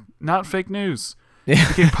check. Not fake news. It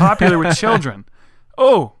became popular with children.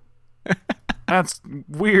 Oh, that's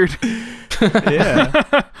weird. Yeah.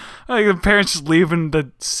 Like the parents just leaving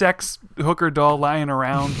the sex hooker doll lying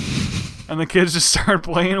around, and the kids just start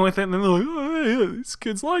playing with it, and then they're like, "Oh, yeah, these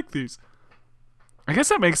kids like these." I guess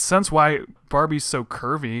that makes sense why Barbie's so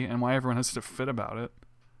curvy and why everyone has such a fit about it.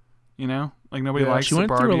 You know, like nobody likes. She that went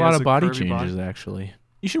Barbie through a lot has of body curvy changes, actually.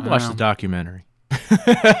 You should I watch know. the documentary. Was You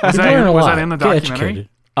that, learn a was lot. that in the Get documentary? educated.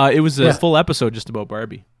 It was a Yeah. full episode just about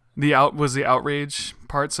Barbie. Was the outrage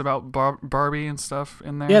parts about Barbie and stuff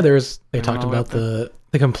in there? Yeah, they They talked went all about the way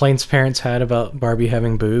the complaints parents had about Barbie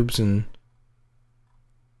having boobs, and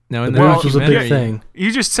Now in the the boobs was a big documentary, thing.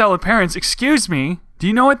 You just tell the parents, "Excuse me, do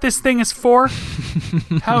you know what this thing is for?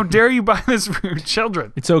 How dare you buy this for your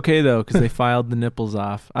children?" It's okay though because they filed the nipples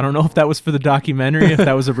off. I don't know if that was for the documentary, if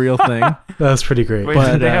that was a real thing. That was pretty great. Wait,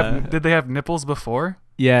 But, did they have nipples before?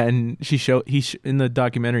 Yeah, and in the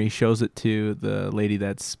documentary he shows it to the lady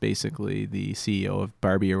that's basically the CEO of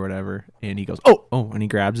Barbie or whatever, and he goes, "Oh," and he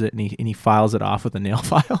grabs it and he files it off with a nail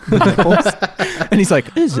file, and he's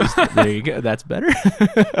like, "There you go, that's better."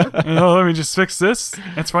 Let me just fix this.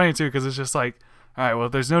 It's funny too because it's just like, all right, well,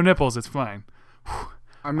 if there's no nipples, it's fine.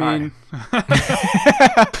 I mean,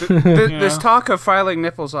 this talk of filing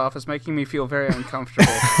nipples off is making me feel very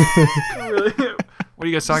uncomfortable. Really? What are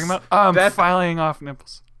you guys talking about? Filing off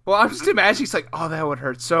nipples. Well, I'm just imagining it's like, oh, that would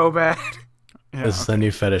hurt so bad. Yeah. This is a new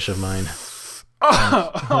fetish of mine.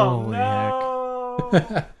 Holy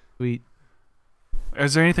no. Sweet.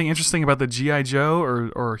 Is there anything interesting about the G.I. Joe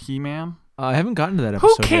or He-Man? I haven't gotten to that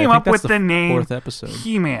episode. Who came yet. I think up with that's the name fourth episode?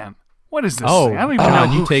 He-Man? What is this Oh, thing? I don't even John,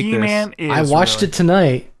 know you who take this. He-Man is. I watched it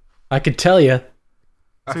tonight. I could tell you.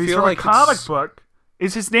 So he's from a comic book.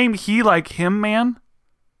 Is his name He like him man?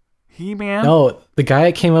 He-Man? No, the guy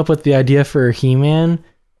that came up with the idea for He-Man,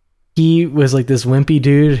 he was like this wimpy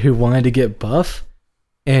dude who wanted to get buff.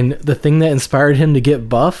 And the thing that inspired him to get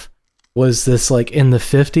buff was this, like, in the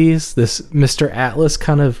 50s, this Mr. Atlas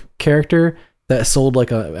kind of character that sold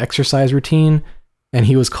like a exercise routine. And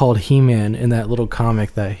he was called He-Man in that little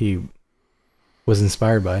comic that he was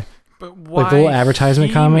inspired by. But why Like the little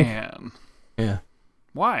advertisement comic? He-Man? Yeah.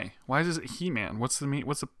 Why? Why is it He-Man? What's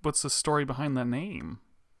the story behind that name?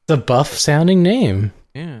 It's a buff sounding name.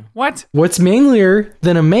 Yeah. What? What's manlier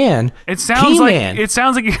than a man? It sounds He-Man. like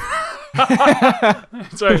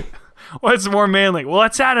Sorry. What's more manly? Well,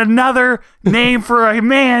 let's add another name for a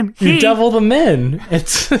man. You double the men.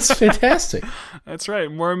 It's fantastic. That's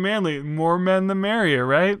right. More manly. More men the merrier,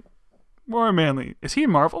 right? More manly. Is he in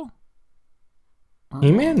Marvel?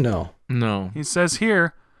 He-Man? No. No. He says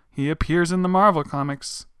here he appears in the Marvel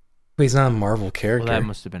comics. He's not a Marvel Well, character. that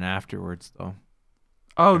must have been afterwards, though.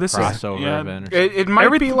 Oh, this is Crossover event. Or It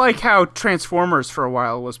might be like how Transformers for a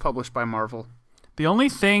while was published by Marvel. the only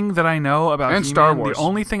thing that I know about And He-Man, Star Wars. The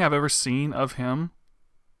only thing I've ever seen of him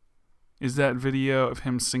is that video of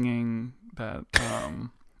him singing that.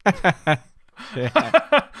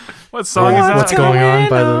 What song is that? What's going on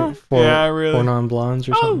by the Four Non-Blondes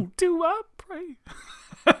or something? Oh, do I pray?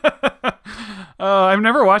 I've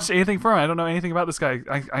never watched anything from him. I don't know anything about this guy.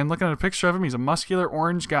 I'm looking at a picture of him. He's a muscular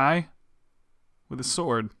orange guy with a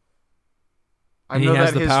sword. I He know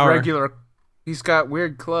has that the his power. regular. He's got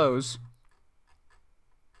weird clothes.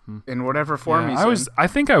 In whatever form Yeah, he's in. I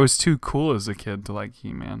think I was too cool as a kid to like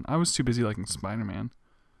He-Man. I was too busy liking Spider-Man.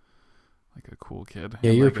 Like a cool kid. Yeah,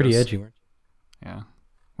 And you were pretty Legos. edgy, weren't Yeah.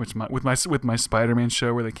 With my Spider-Man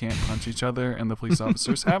show where they can't punch each other and the police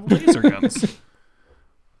officers have laser guns.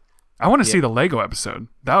 I want to see the Lego episode.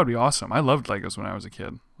 That would be awesome. I loved Legos when I was a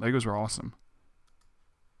kid. Legos were awesome.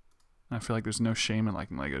 I feel like there's no shame in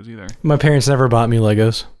liking Legos either. you? My parents never bought me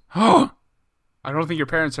Legos. I don't think your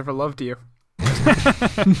parents ever loved you.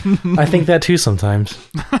 I think that too sometimes.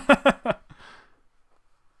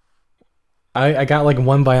 I got like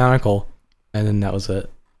one Bionicle, and then that was it.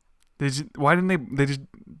 Why didn't they just,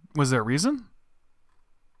 was there a reason?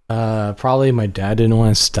 Probably my dad didn't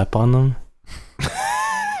want to step on them.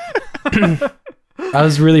 I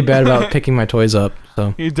was really bad about picking my toys up,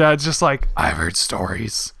 so Your dad's just like, I've heard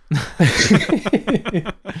stories.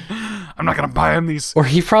 I'm not going to buy him these. or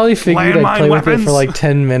he probably figured Landmine I'd play with it weapons. for like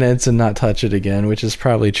 10 minutes and not touch it again, which is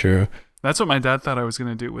probably true. That's what my dad thought I was going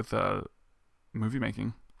to do with movie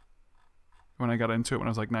making. When I got into it when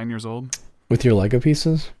I was like 9 years old. With your Lego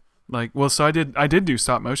pieces? Like, well, so I did do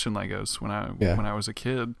stop motion Legos when I was a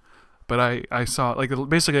kid, but I saw like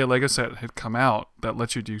basically a Lego set had come out that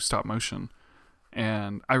lets you do stop motion,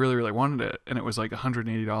 and I really really wanted it, and it was like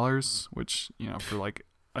 $180, which for like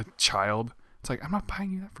a child, it's like I'm not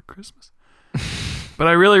buying you that for Christmas, but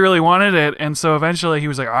I really really wanted it, and so eventually he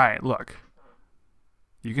was like, all right, look,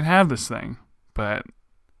 you can have this thing, but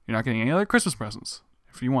you're not getting any other Christmas presents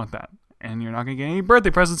if you want that. And you're not gonna get any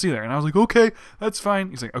birthday presents either. And I was like, okay, that's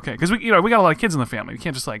fine. He's like, okay, because we got a lot of kids in the family. We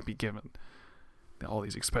can't just like be given all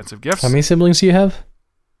these expensive gifts. How many siblings do you have?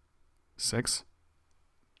 6?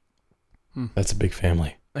 That's a big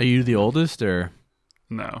family. Are you the oldest, or?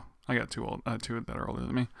 No, I got two that are older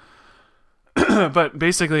than me. But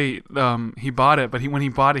basically, he bought it. But when he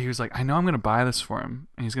bought it, he was like, I know I'm gonna buy this for him,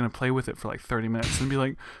 and he's gonna play with it for like 30 minutes and be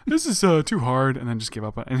like, this is too hard, and then just give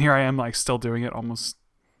up on it. And here I am, like still doing it almost.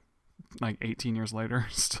 Like 18 years later,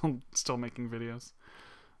 still making videos.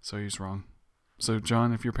 So he's wrong. So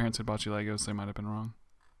John, if your parents had bought you Legos, they might have been wrong.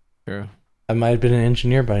 True. I might have been an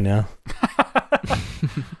engineer by now.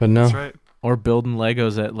 But no. That's right. Or building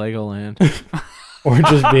Legos at Legoland. Or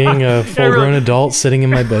just being a full-grown adult sitting in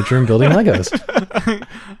my bedroom building Legos.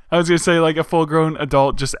 I was gonna say like a full-grown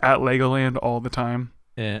adult just at Legoland all the time.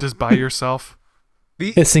 Yeah. Just by yourself.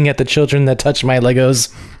 Hissing at the children that touch my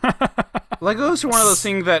Legos. Legos are one of those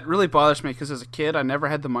things that really bothers me because as a kid, I never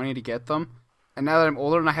had the money to get them. And now that I'm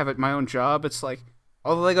older and I have my own job, it's like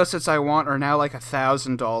all the Lego sets I want are now like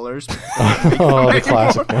 $1,000. Oh, the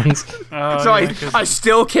classic ones. So I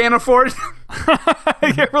still can't afford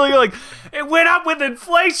it. You're really like, it went up with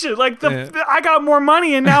inflation. Like I got more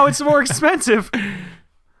money and now it's more expensive.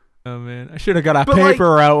 Oh man, I should have got a But, paper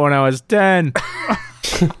route when I was 10.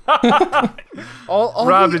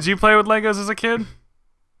 Rob, did you play with Legos as a kid?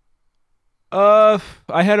 I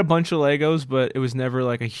had a bunch of Legos, but it was never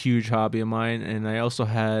like a huge hobby of mine. And I also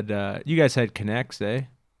had, you guys had Connects, eh?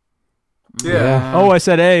 Yeah. Oh, I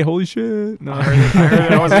said, hey, holy shit. No, I heard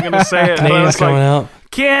it. I wasn't going to say it. But I Canadians was coming like, out.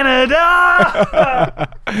 Canada!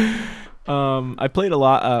 I played a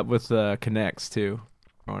lot with Connects too,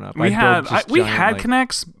 growing up. we I'd build had just we giant, had like-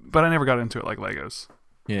 Connects, but I never got into it like Legos.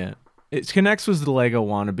 Yeah. Connects was the Lego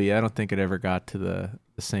wannabe. I don't think it ever got to the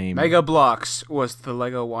same. Mega Bloks was the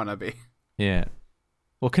Lego wannabe. Yeah.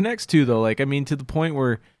 Well, Connects too, though. Like, I mean, to the point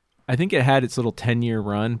where I think it had its little 10-year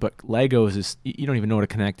run, but Legos is, you don't even know what a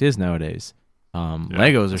Connect is nowadays.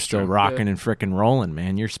 Legos are that's still true. rocking and frickin' rolling,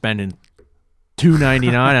 man. You're spending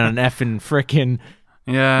 $2.99 on an effing frickin'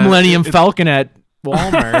 Yeah. Millennium Falcon at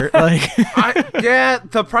Walmart. Like,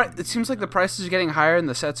 It seems like the prices are getting higher and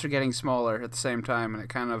the sets are getting smaller at the same time, and it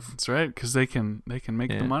kind of. That's right, because they can make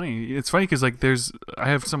Yeah. the money. It's funny because like I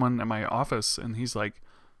have someone at my office and he's like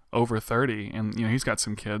over 30, and he's got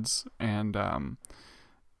some kids, and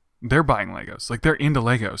they're buying Legos. Like they're into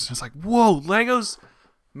Legos. It's like, whoa, Legos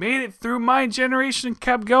made it through my generation and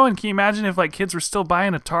kept going. Can you imagine if like kids were still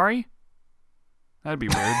buying Atari? That'd be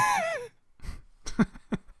weird.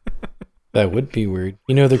 That would be weird.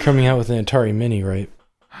 They're coming out with an Atari Mini, right?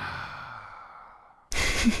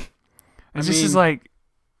 It's just is like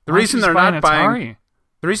The why don't reason you they're just buy not an buying Atari?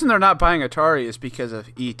 the reason they're not buying Atari is because of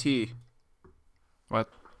E.T. What?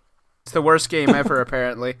 It's the worst game ever,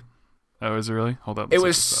 apparently. Oh, is it really? Hold up. It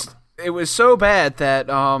let's look this was so bad that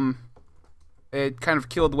it kind of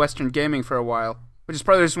killed Western gaming for a while, which is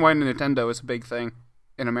probably the reason why Nintendo is a big thing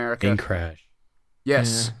in America. In Crash.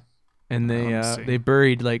 Yes. Yeah. And Let me see. they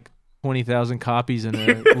buried like 20,000 copies in a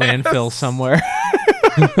landfill somewhere.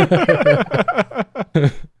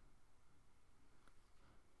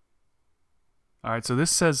 All right, so this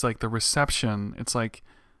says like the reception. It's like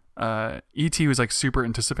E.T. was like super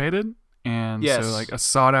anticipated, and Yes. so like a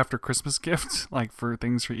sought after Christmas gift, like for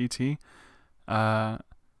things for E.T.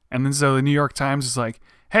 And then so the New York Times is like,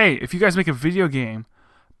 hey, if you guys make a video game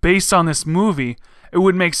based on this movie, it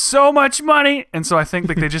would make so much money. And so I think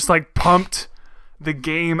like they just like pumped the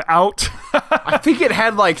game out. I think it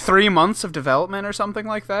had like 3 months of development or something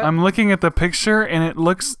like that. I'm looking at the picture, and it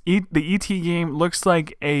looks the E.T. game looks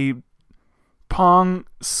like a Pong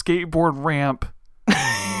skateboard ramp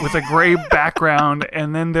with a gray background,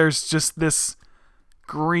 and then there's just this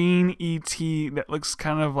green E.T. that looks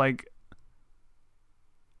kind of like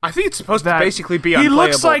I think it's supposed that. to basically be He unplayable.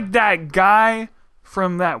 looks like that guy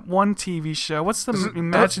from that one TV show. What's the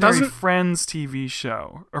Imaginary doesn't- Friends TV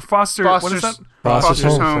show? Or Foster? What is that? Foster's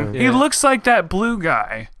Foster's Home. Home. Yeah. He looks like that blue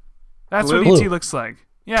guy. That's what Blue? E.T. looks like.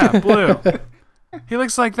 Yeah, blue. He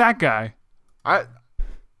looks like that guy. I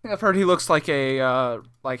think I've heard he looks like a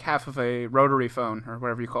like half of a rotary phone or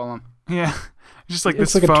whatever you call them. Yeah, just like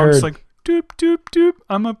It's this like a phone, just turd. like doop doop doop.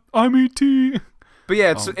 I'm E.T. But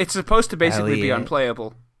yeah, Oh. it's supposed to basically be yeah.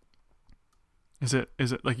 unplayable. Is it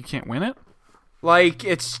like you can't win it? Like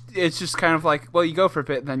it's just kind of like, well, you go for a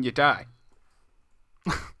bit and then you die.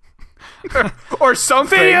 or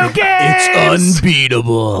something. Video games. It's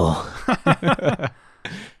unbeatable. All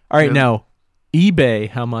right, Yeah. now eBay,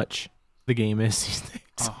 how much the game is these days?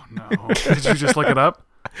 Oh no! Did you just look it up?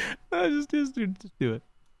 Just do it.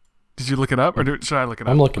 Did you look it up, or should I look it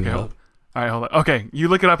up? I'm looking Okay, it hold- up. All right, hold on. Okay, you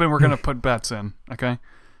look it up, and we're gonna put bets in. Okay.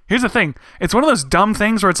 Here's the thing. It's one of those dumb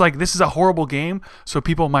things where it's like this is a horrible game, so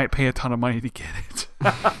people might pay a ton of money to get it.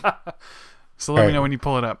 So let me Alright. know when you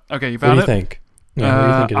pull it up. Okay, you What do found you it. think? Yeah, what do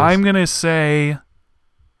you think it is? I'm gonna say.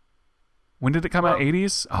 When did it come out?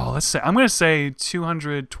 80s? Oh, let's say I'm gonna say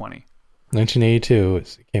 220. 1982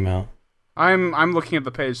 it came out. I'm looking at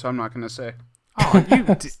the page, so I'm not going to say. Oh, you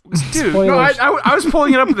dude. Spoiler. No, I was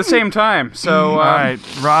pulling it up at the same time. So All right,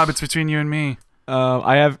 Rob, it's between you and me.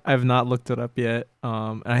 I have not looked it up yet.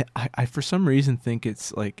 And I for some reason think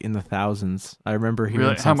it's like in the thousands. I remember hearing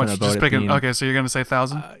Really? How something much? about Just it pick being, okay, so you're gonna say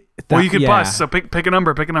 1,000. Well, you could yeah, bust. So pick a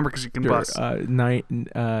number. Pick a number because you can sure, bust.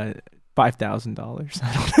 $5,000.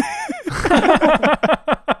 I don't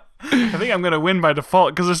I think I'm gonna win by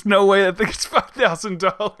default because there's no way I think it's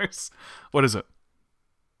 $5,000. What is it?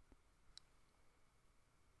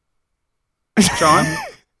 John?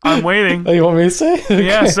 I'm waiting. Oh, you want me to say?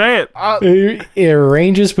 Yeah, say it. It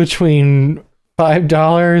ranges between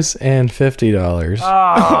 $5 and $50.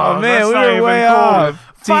 Oh, man, that's we not were even way cool. off.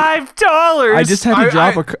 $5. I just had to I-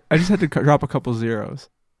 drop to drop a couple zeros.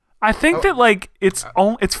 I think that like it's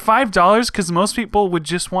 $5 because most people would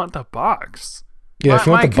just want the box. Yeah, if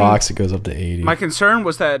you want my the box, it goes up to 80. My concern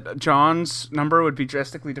was that John's number would be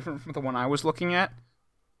drastically different from the one I was looking at,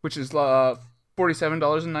 which is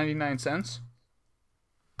 $47.99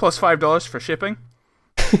 plus $5 for shipping.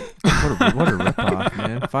 What a ripoff,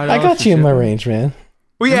 man! $5 I got for you in my shipping. range, man.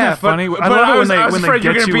 Well, Isn't yeah, that funny? But, I but love it was, when I was they afraid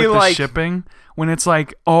you're get gonna you be with like, the shipping. When it's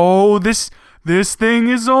like, oh, this thing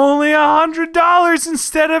is only $100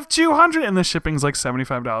 instead of $200, and the shipping's like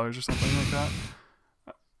 $75 or something like that.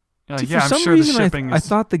 See, Yeah, for I'm some sure reason the shipping I is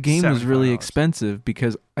thought the game was really $75. expensive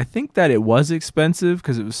because I think that it was expensive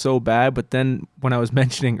because it was so bad. But then when I was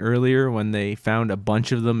mentioning earlier when they found a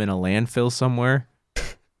bunch of them in a landfill somewhere,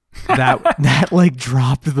 that like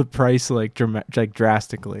dropped the price like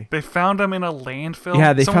drastically. They found them in a landfill.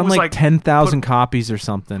 Yeah, they Someone found was like 10,000 copies or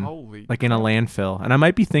something. Holy Like in a landfill, and I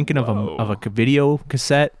might be thinking of Whoa. a video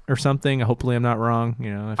cassette or something. Hopefully, I'm not wrong.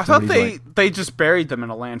 You know, if I thought somebody's they just buried them in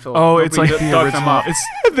a landfill. Oh, it's like Nobody the dug them original. up.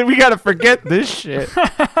 It's we gotta forget this shit.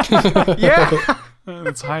 Yeah,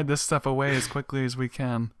 let's hide this stuff away as quickly as we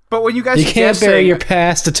can. but when you guys You were can't guessing, bury your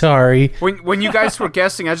past, Atari. when you guys were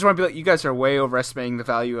guessing, I just want to be like, you guys are way overestimating the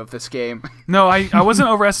value of this game. No, I wasn't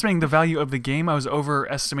overestimating the value of the game. I was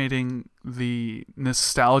overestimating the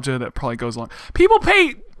nostalgia that probably goes along. People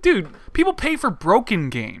pay for broken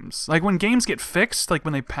games. Like when games get fixed, like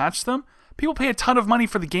when they patch them, people pay a ton of money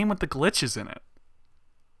for the game with the glitches in it.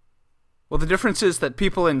 Well, the difference is that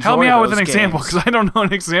people enjoy. Help me out with those an example games. because I don't know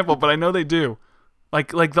an example, but I know they do.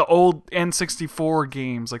 Like the old N64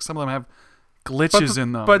 games, like some of them have glitches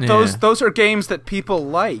in them. But Yeah. those are games that people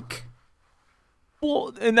like.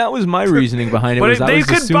 Well, and that was my reasoning behind it. But Was I they was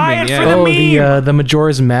could assuming, buy it for yeah. the Oh, meme. the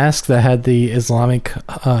Majora's Mask that had the Islamic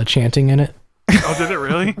chanting in it. Oh, did it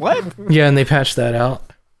really? What? Yeah, and they patched that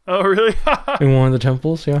out Oh, really? in one of the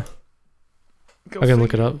temples. Yeah, Go I can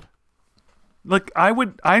look figure. it up. Look,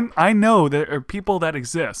 I know there are people that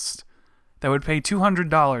exist that would pay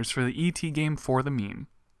 $200 for the ET game for the meme.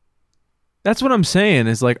 That's what I'm saying.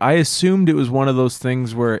 Is like I assumed it was one of those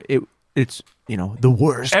things where it's the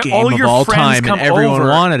worst And game all of your all friends time, come and everyone over.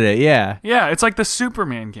 wanted it. Yeah. Yeah, it's like the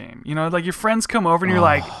Superman game. You know, like your friends come over and you're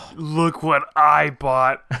like, look what I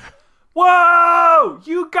bought. Whoa!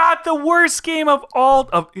 You got the worst game of all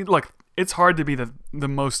of look, it's hard to be the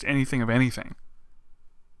most anything of anything.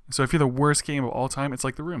 So if you're the worst game of all time, it's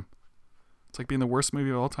like The Room. It's like being the worst movie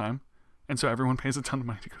of all time. And so everyone pays a ton of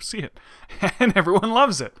money to go see it. And everyone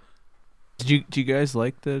loves it. Do you guys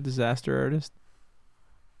like The Disaster Artist?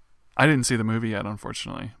 I didn't see the movie yet,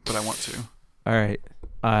 unfortunately, but I want to. All right.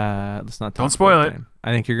 Let's not. Don't talk spoil about it. then.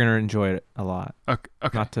 I think you're gonna enjoy it a lot. Okay.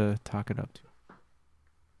 Not to talk it up too.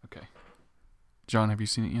 Okay. John, have you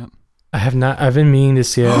seen it yet? I have not. I've been meaning to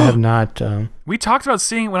see it. I have not. We talked about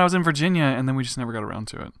seeing it when I was in Virginia, and then we just never got around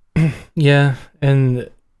to it. Yeah, and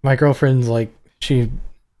my girlfriend's like, she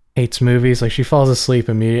hates movies. Like, she falls asleep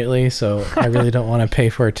immediately. So I really don't want to pay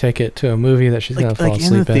for a ticket to a movie that she's gonna fall Like in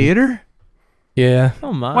asleep the theater? Yeah,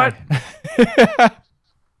 Oh my! What?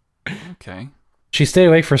 Okay. she stayed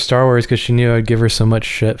awake for Star Wars because she knew I'd give her so much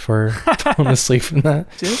shit for falling asleep in that.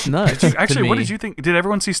 Dude, it's nuts. Did you, to actually, what me. did you think? Did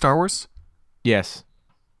everyone see Star Wars? Yes.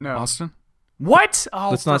 No, Austin? What? Oh,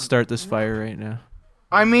 Let's not start this fire right now.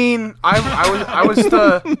 I mean, I was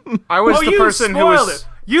the you person who spoiled was. it.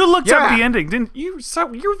 You looked up Yeah. the ending, didn't you?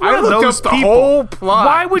 So you're one I of looked those up the people. whole plot.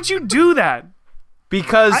 Why would you do that?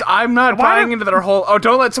 Because I'm not why- buying into their whole. Oh,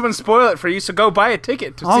 don't let someone spoil it for you. So go buy a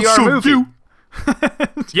ticket to see our movie.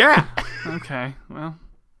 Yeah. Okay. Well,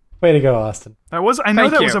 Way to go, Austin. that was. I know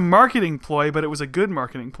Thank that you. was a marketing ploy, but it was a good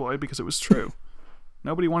marketing ploy because it was true.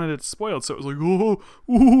 Nobody wanted it spoiled, so it was like, oh,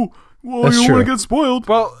 you That's don't true. want to get spoiled.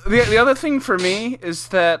 Well, the other thing for me is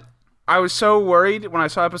that I was so worried when I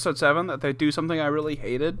saw episode 7 that they'd do something I really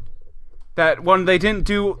hated. That when they didn't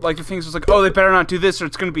do, like, the things was like, oh, they better not do this or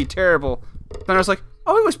it's going to be terrible. Then I was like,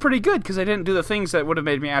 oh, it was pretty good because they didn't do the things that would have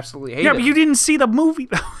made me absolutely hate Yeah, it. but you didn't see the movie.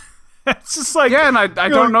 It's just like Yeah, and I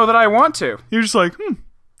don't know that I want to. You're just like,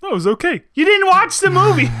 that was okay. You didn't watch the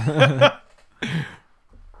movie.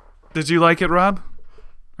 Did you like it, Rob?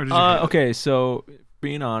 Or did you hate it? Okay, so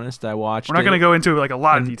being honest, I watched. We're not going to go into like a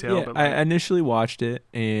lot of and, detail. yeah, but I initially watched it,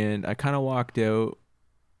 and I kind of walked out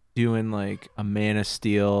doing like a Man of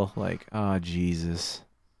Steel, like, oh Jesus,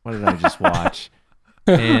 what did I just watch?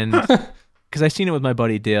 And because I seen it with my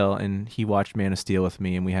buddy Dale, and he watched Man of Steel with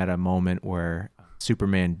me, and we had a moment where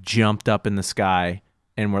Superman jumped up in the sky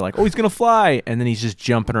and we're like, oh, he's gonna fly, and then he's just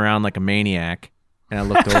jumping around like a maniac. And I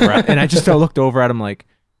looked over, I looked over at him like,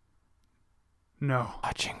 No.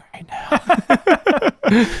 watching right now.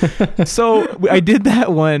 So I did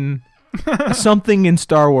that when something in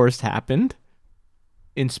Star Wars happened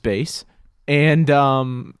in space, and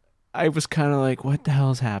I was kind of like, what the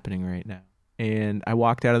hell is happening right now? And I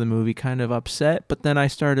walked out of the movie kind of upset, but then I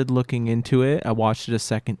started looking into it. I watched it a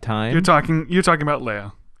second time. You're talking about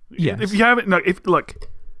Leia. Yes. If you haven't, no. If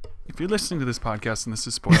you're listening to this podcast and this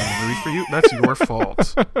is spoiling the movie for you, that's your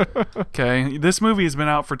fault. Okay, this movie has been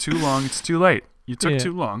out for too long. It's too late. You took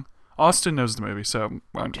too long. Austin knows the movie, so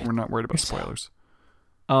we're not worried about spoilers.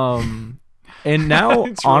 And now,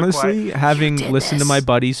 honestly, having listened to my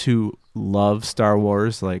buddies who love Star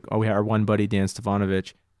Wars, like we have our one buddy Dan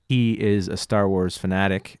Stefanovic, he is a Star Wars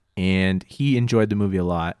fanatic, and he enjoyed the movie a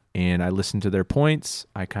lot. And I listened to their points.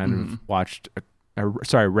 I kind of watched,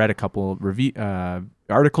 read a couple review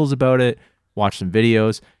articles about it, watched some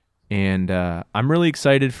videos, and I'm really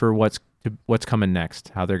excited for what's coming next,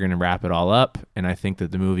 how they're going to wrap it all up, and I think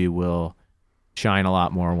that the movie will shine a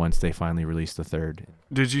lot more once they finally release the third.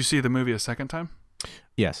 Did you see the movie a second time?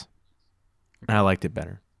 Yes. And I liked it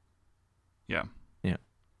better. Yeah. Yeah.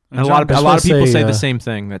 And And a John, lot of people say say, the same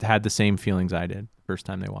thing, that had the same feelings I did first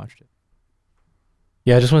time they watched it.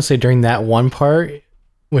 Yeah, I just want to say during that one part,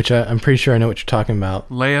 which I'm pretty sure I know what you're talking about.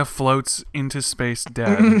 Leia floats into space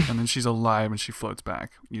dead, and then she's alive and she floats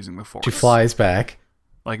back using the Force. She flies back.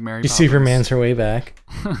 like Mary She Poppins. Superman's her way back.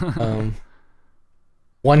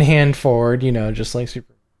 One hand forward, just like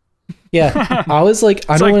Superman. Yeah, I was like,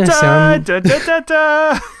 I don't want to sound. I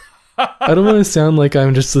don't want to sound like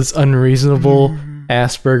I'm just this unreasonable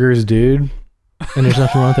Asperger's dude, and there's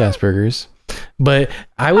nothing wrong with Asperger's. But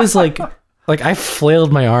I was like I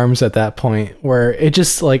flailed my arms at that point where it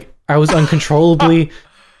just like I was uncontrollably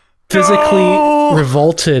physically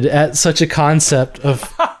revolted at such a concept of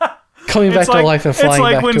coming back to life and flying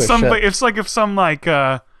back to a ship. It's like if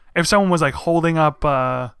someone was like holding up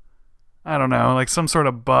I don't know, like some sort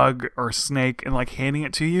of bug or snake and like handing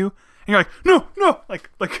it to you. And you're like, no, like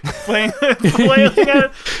flailing at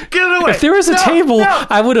it. Get it away. If there was a table,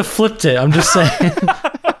 I would have flipped it. I'm just saying.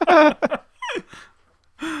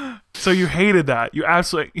 So you hated that. You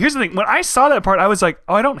absolutely. Here's the thing. When I saw that part, I was like,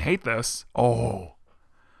 oh, I don't hate this. Oh,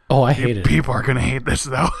 I hated it. People are gonna hate this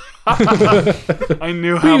though. I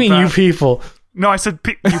knew how. What do you mean, you bad. people? No, I said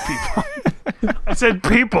you people. I said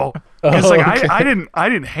people. Because okay. I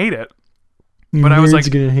didn't hate it. But I was like,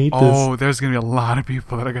 gonna hate oh, there's going to be a lot of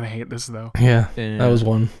people that are going to hate this, though. Yeah, And that was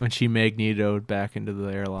one. when she magnetoed back into the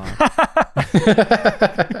airlock.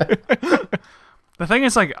 The thing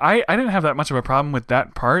is, like, I didn't have that much of a problem with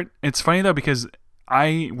that part. It's funny, though, because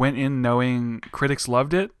I went in knowing critics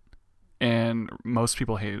loved it and most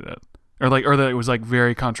people hated it. Or that it was, like,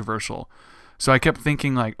 very controversial. So I kept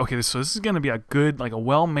thinking, like, okay, so this is going to be a good, like, a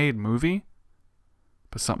well-made movie,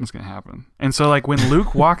 but something's going to happen. And so, like, when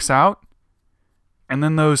Luke walks out, and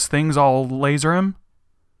then those things all laser him,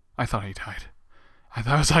 I thought he died.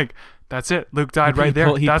 I was like, that's it. Luke died right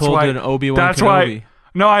there. He That's pulled why. an Obi-Wan That's Kenobi. why.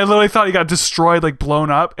 No, I literally thought he got destroyed, like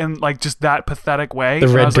blown up, and like just that pathetic way. The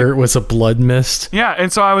And I red was dirt like, was a blood mist. yeah,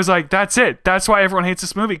 and so I was like, that's it. That's why everyone hates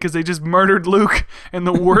this movie, because they just murdered Luke in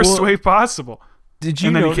the worst way possible. Did you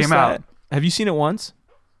And then he notice came that? out. Have you seen it once?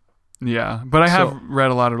 Yeah, but I have So-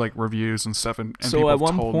 read a lot of like reviews and stuff, and So people at have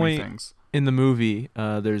one told me point- things. In the movie,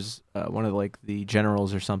 there's one of like the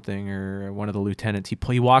generals or something, or one of the lieutenants.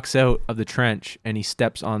 He walks out of the trench and he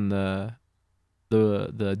steps on the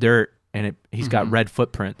dirt, and he's got red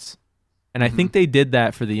footprints. And I think they did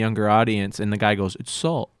that for the younger audience, and the guy goes, "It's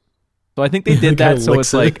salt." So I think they did The guy that so licks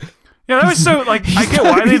it's like Yeah, that was so like I get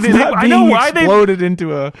why they he's did. not I know being why they. exploded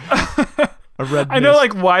into a red. I know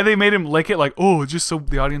mist. like why they made him lick it, like, oh, just so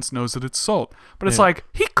the audience knows that it's salt. But it's Yeah. like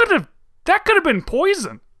that could have been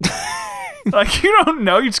poison. Like, you don't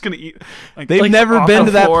know, you're just gonna eat. Like, They've like, never off been the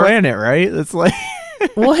to that floor. planet, right? It's like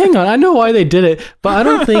Well, hang on. I know why they did it, but I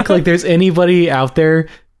don't think like there's anybody out there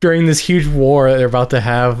during this huge war that they're about to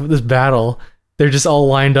have, this battle. They're just all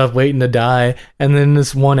lined up waiting to die, and then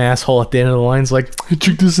this one asshole at the end of the line's like,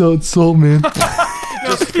 "Check this out, it's salt, man."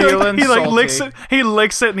 Just He, like, feeling he like salty. licks it. He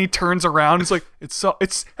licks it and he turns around. He's like, "It's salt.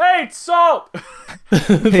 It's salt."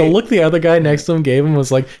 The look the other guy next to him gave him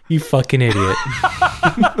was like, "You fucking idiot."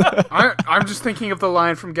 I'm just thinking of the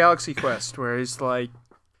line from Galaxy Quest where he's like,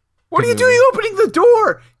 "What are you doing opening the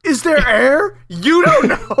door? Is there air? You don't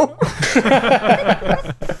know."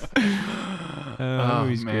 that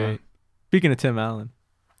movie's man. great. Speaking of Tim Allen,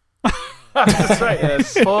 That's right.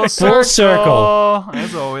 Yes. Full circle.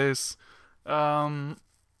 as always.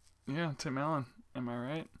 Yeah, Tim Allen. Am I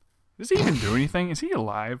right? Does he even do anything? Is he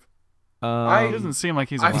alive? It doesn't seem like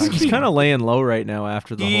he's I alive. think He's kind of laying low right now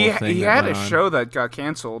after the whole thing. He that had went a on. show that got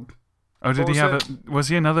canceled. Oh, did What he was have it? was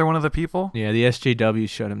he another one of the people? Yeah, the SJW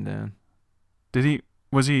shut him down.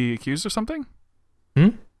 Was he accused of something? Hmm?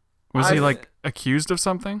 Was he I- like accused of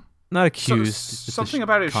something? Not accused. it's just something the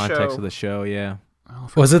about his context show. of the show. Yeah, Oh,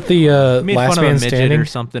 Was it the he made Last fun of Man a midget Standing? or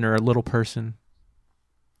something, or a little person.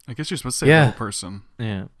 I guess you're supposed to say Yeah. little person.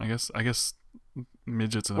 Yeah. I guess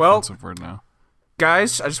midget's an Well- offensive word now.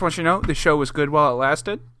 Guys, I just want you to know the show was good while it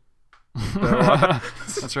lasted.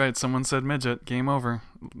 That's right. Someone said midget. Game over.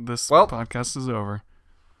 This Well- podcast is over.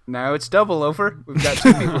 Now it's double over. We've got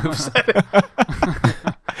two people who've said it.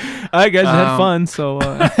 All right, guys, I had Um, fun. So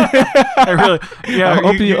I really, yeah.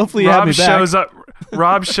 Hopefully you have Rob me back. shows up.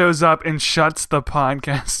 Rob shows up and shuts the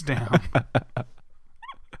podcast down.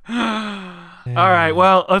 All right,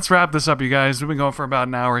 well, let's wrap this up, you guys. We've been going for about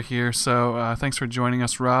an hour here, so thanks for joining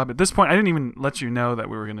us, Rob. At this point, I didn't even let you know that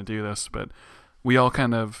we were going to do this, but we all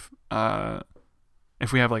kind of,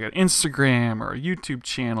 if we have like an Instagram or a YouTube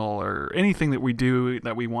channel or anything that we do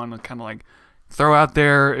that we want to kind of like throw out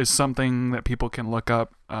there is something that people can look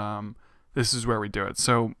up, this is where we do it.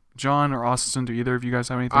 So, John or Austin, do either of you guys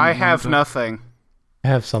have anything? I you have want to- nothing. I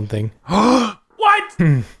have something.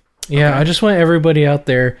 What? Yeah, I just want everybody out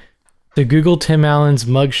there to Google Tim Allen's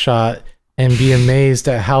mugshot and be amazed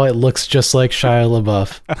at how it looks just like Shia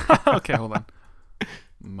LaBeouf. Okay, hold on.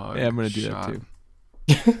 Yeah, I'm gonna do that Mugshot.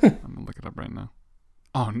 too. I'm gonna look it up right now.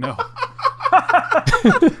 Oh no.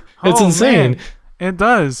 It's Oh, insane. man. It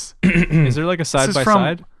does. Is there like a side is by from-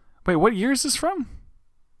 side? Wait, what year is this from?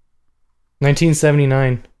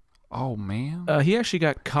 1979. Oh man. He actually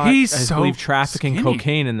got caught. He's I so believe trafficking skinny.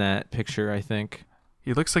 cocaine in that picture. I think.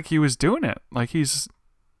 He looks like he was doing it. Like he's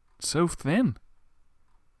so thin.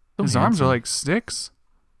 So His arms are handsome. like sticks.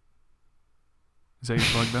 Is that your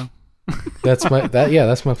plug though? That's my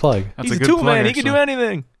that's my plug. That's He's a a good tool plug, man. He can do actually.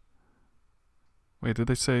 anything. Wait, did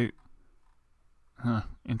they say? Huh.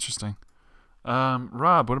 Interesting.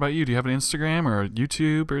 Rob, what about you? Do you have an Instagram or a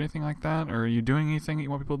YouTube or anything like that? Or are you doing anything that you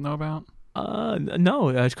want people to know about?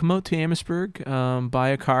 No. Come out to Amherstburg. Buy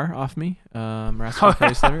a car off me. Rascal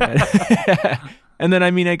Chrysler. And then,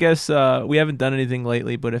 I guess we haven't done anything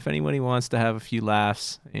lately, but if anybody wants to have a few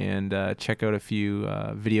laughs and check out a few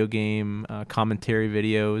video game commentary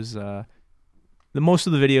videos, the most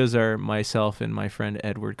of the videos are myself and my friend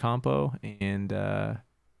Edward Campo, and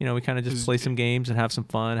we kind of just play some games and have some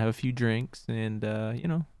fun, have a few drinks, and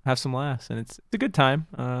have some laughs, and it's a good time.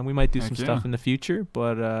 We might do Heck some yeah. stuff in the future,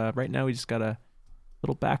 but right now we just got a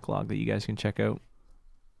little backlog that you guys can check out.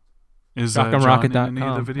 Is John in ShotgunRocket.com. any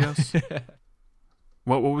of the videos?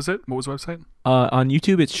 What was it? What was the website? On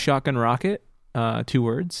YouTube, it's Shotgun Rocket, 2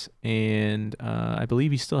 words, and I believe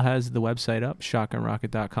he still has the website up,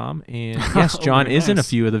 shotgunrocket.com. And yes, John very is in a nice.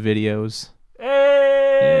 few of the videos.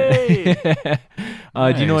 Hey! Do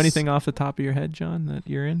you know Nice. anything off the top of your head, John, that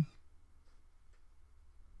you're in?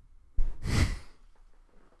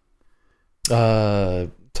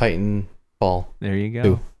 Titanfall. There you go.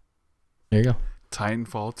 Two. There you go.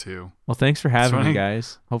 Titanfall 2. Well, thanks for having me, funny.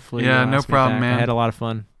 guys. Hopefully, Yeah, you'll no ask me problem, back. man. I had a lot of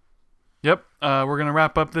fun. Yep. We're going to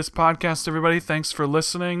wrap up this podcast, everybody. Thanks for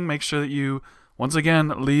listening. Make sure that you, once again,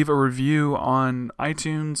 leave a review on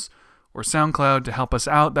iTunes or SoundCloud to help us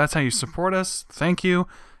out. That's how you support us. Thank you.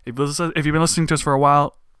 If you've been listening to us for a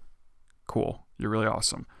while, cool. You're really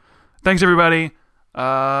awesome. Thanks, everybody.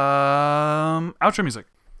 Outro music.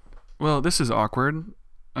 Well, this is awkward.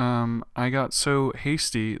 I got so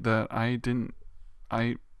hasty that I didn't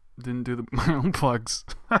do my own plugs.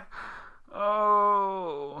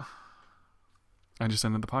 Oh. I just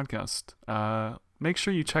ended the podcast. Make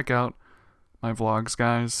sure you check out my vlogs,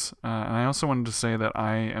 guys. And I also wanted to say that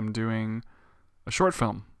I am doing a short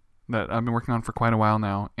film that I've been working on for quite a while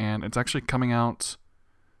now, and it's actually coming out,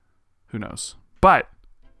 who knows. But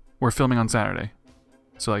we're filming on Saturday.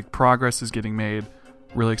 So like progress is getting made.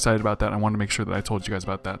 Really excited about that. I wanted to make sure that I told you guys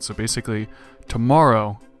about that. So basically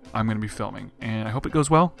tomorrow I'm going to be filming, and I hope it goes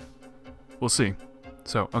well. We'll see.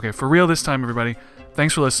 So, okay, for real this time, everybody.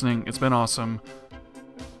 Thanks for listening. It's been awesome.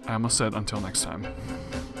 I almost said until next time.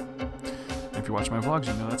 If you watch my vlogs,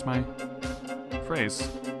 you know that's my phrase.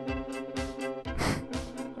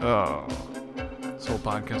 Oh, this whole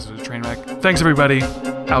podcast is a train wreck. Thanks, everybody.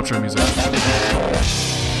 Outro music.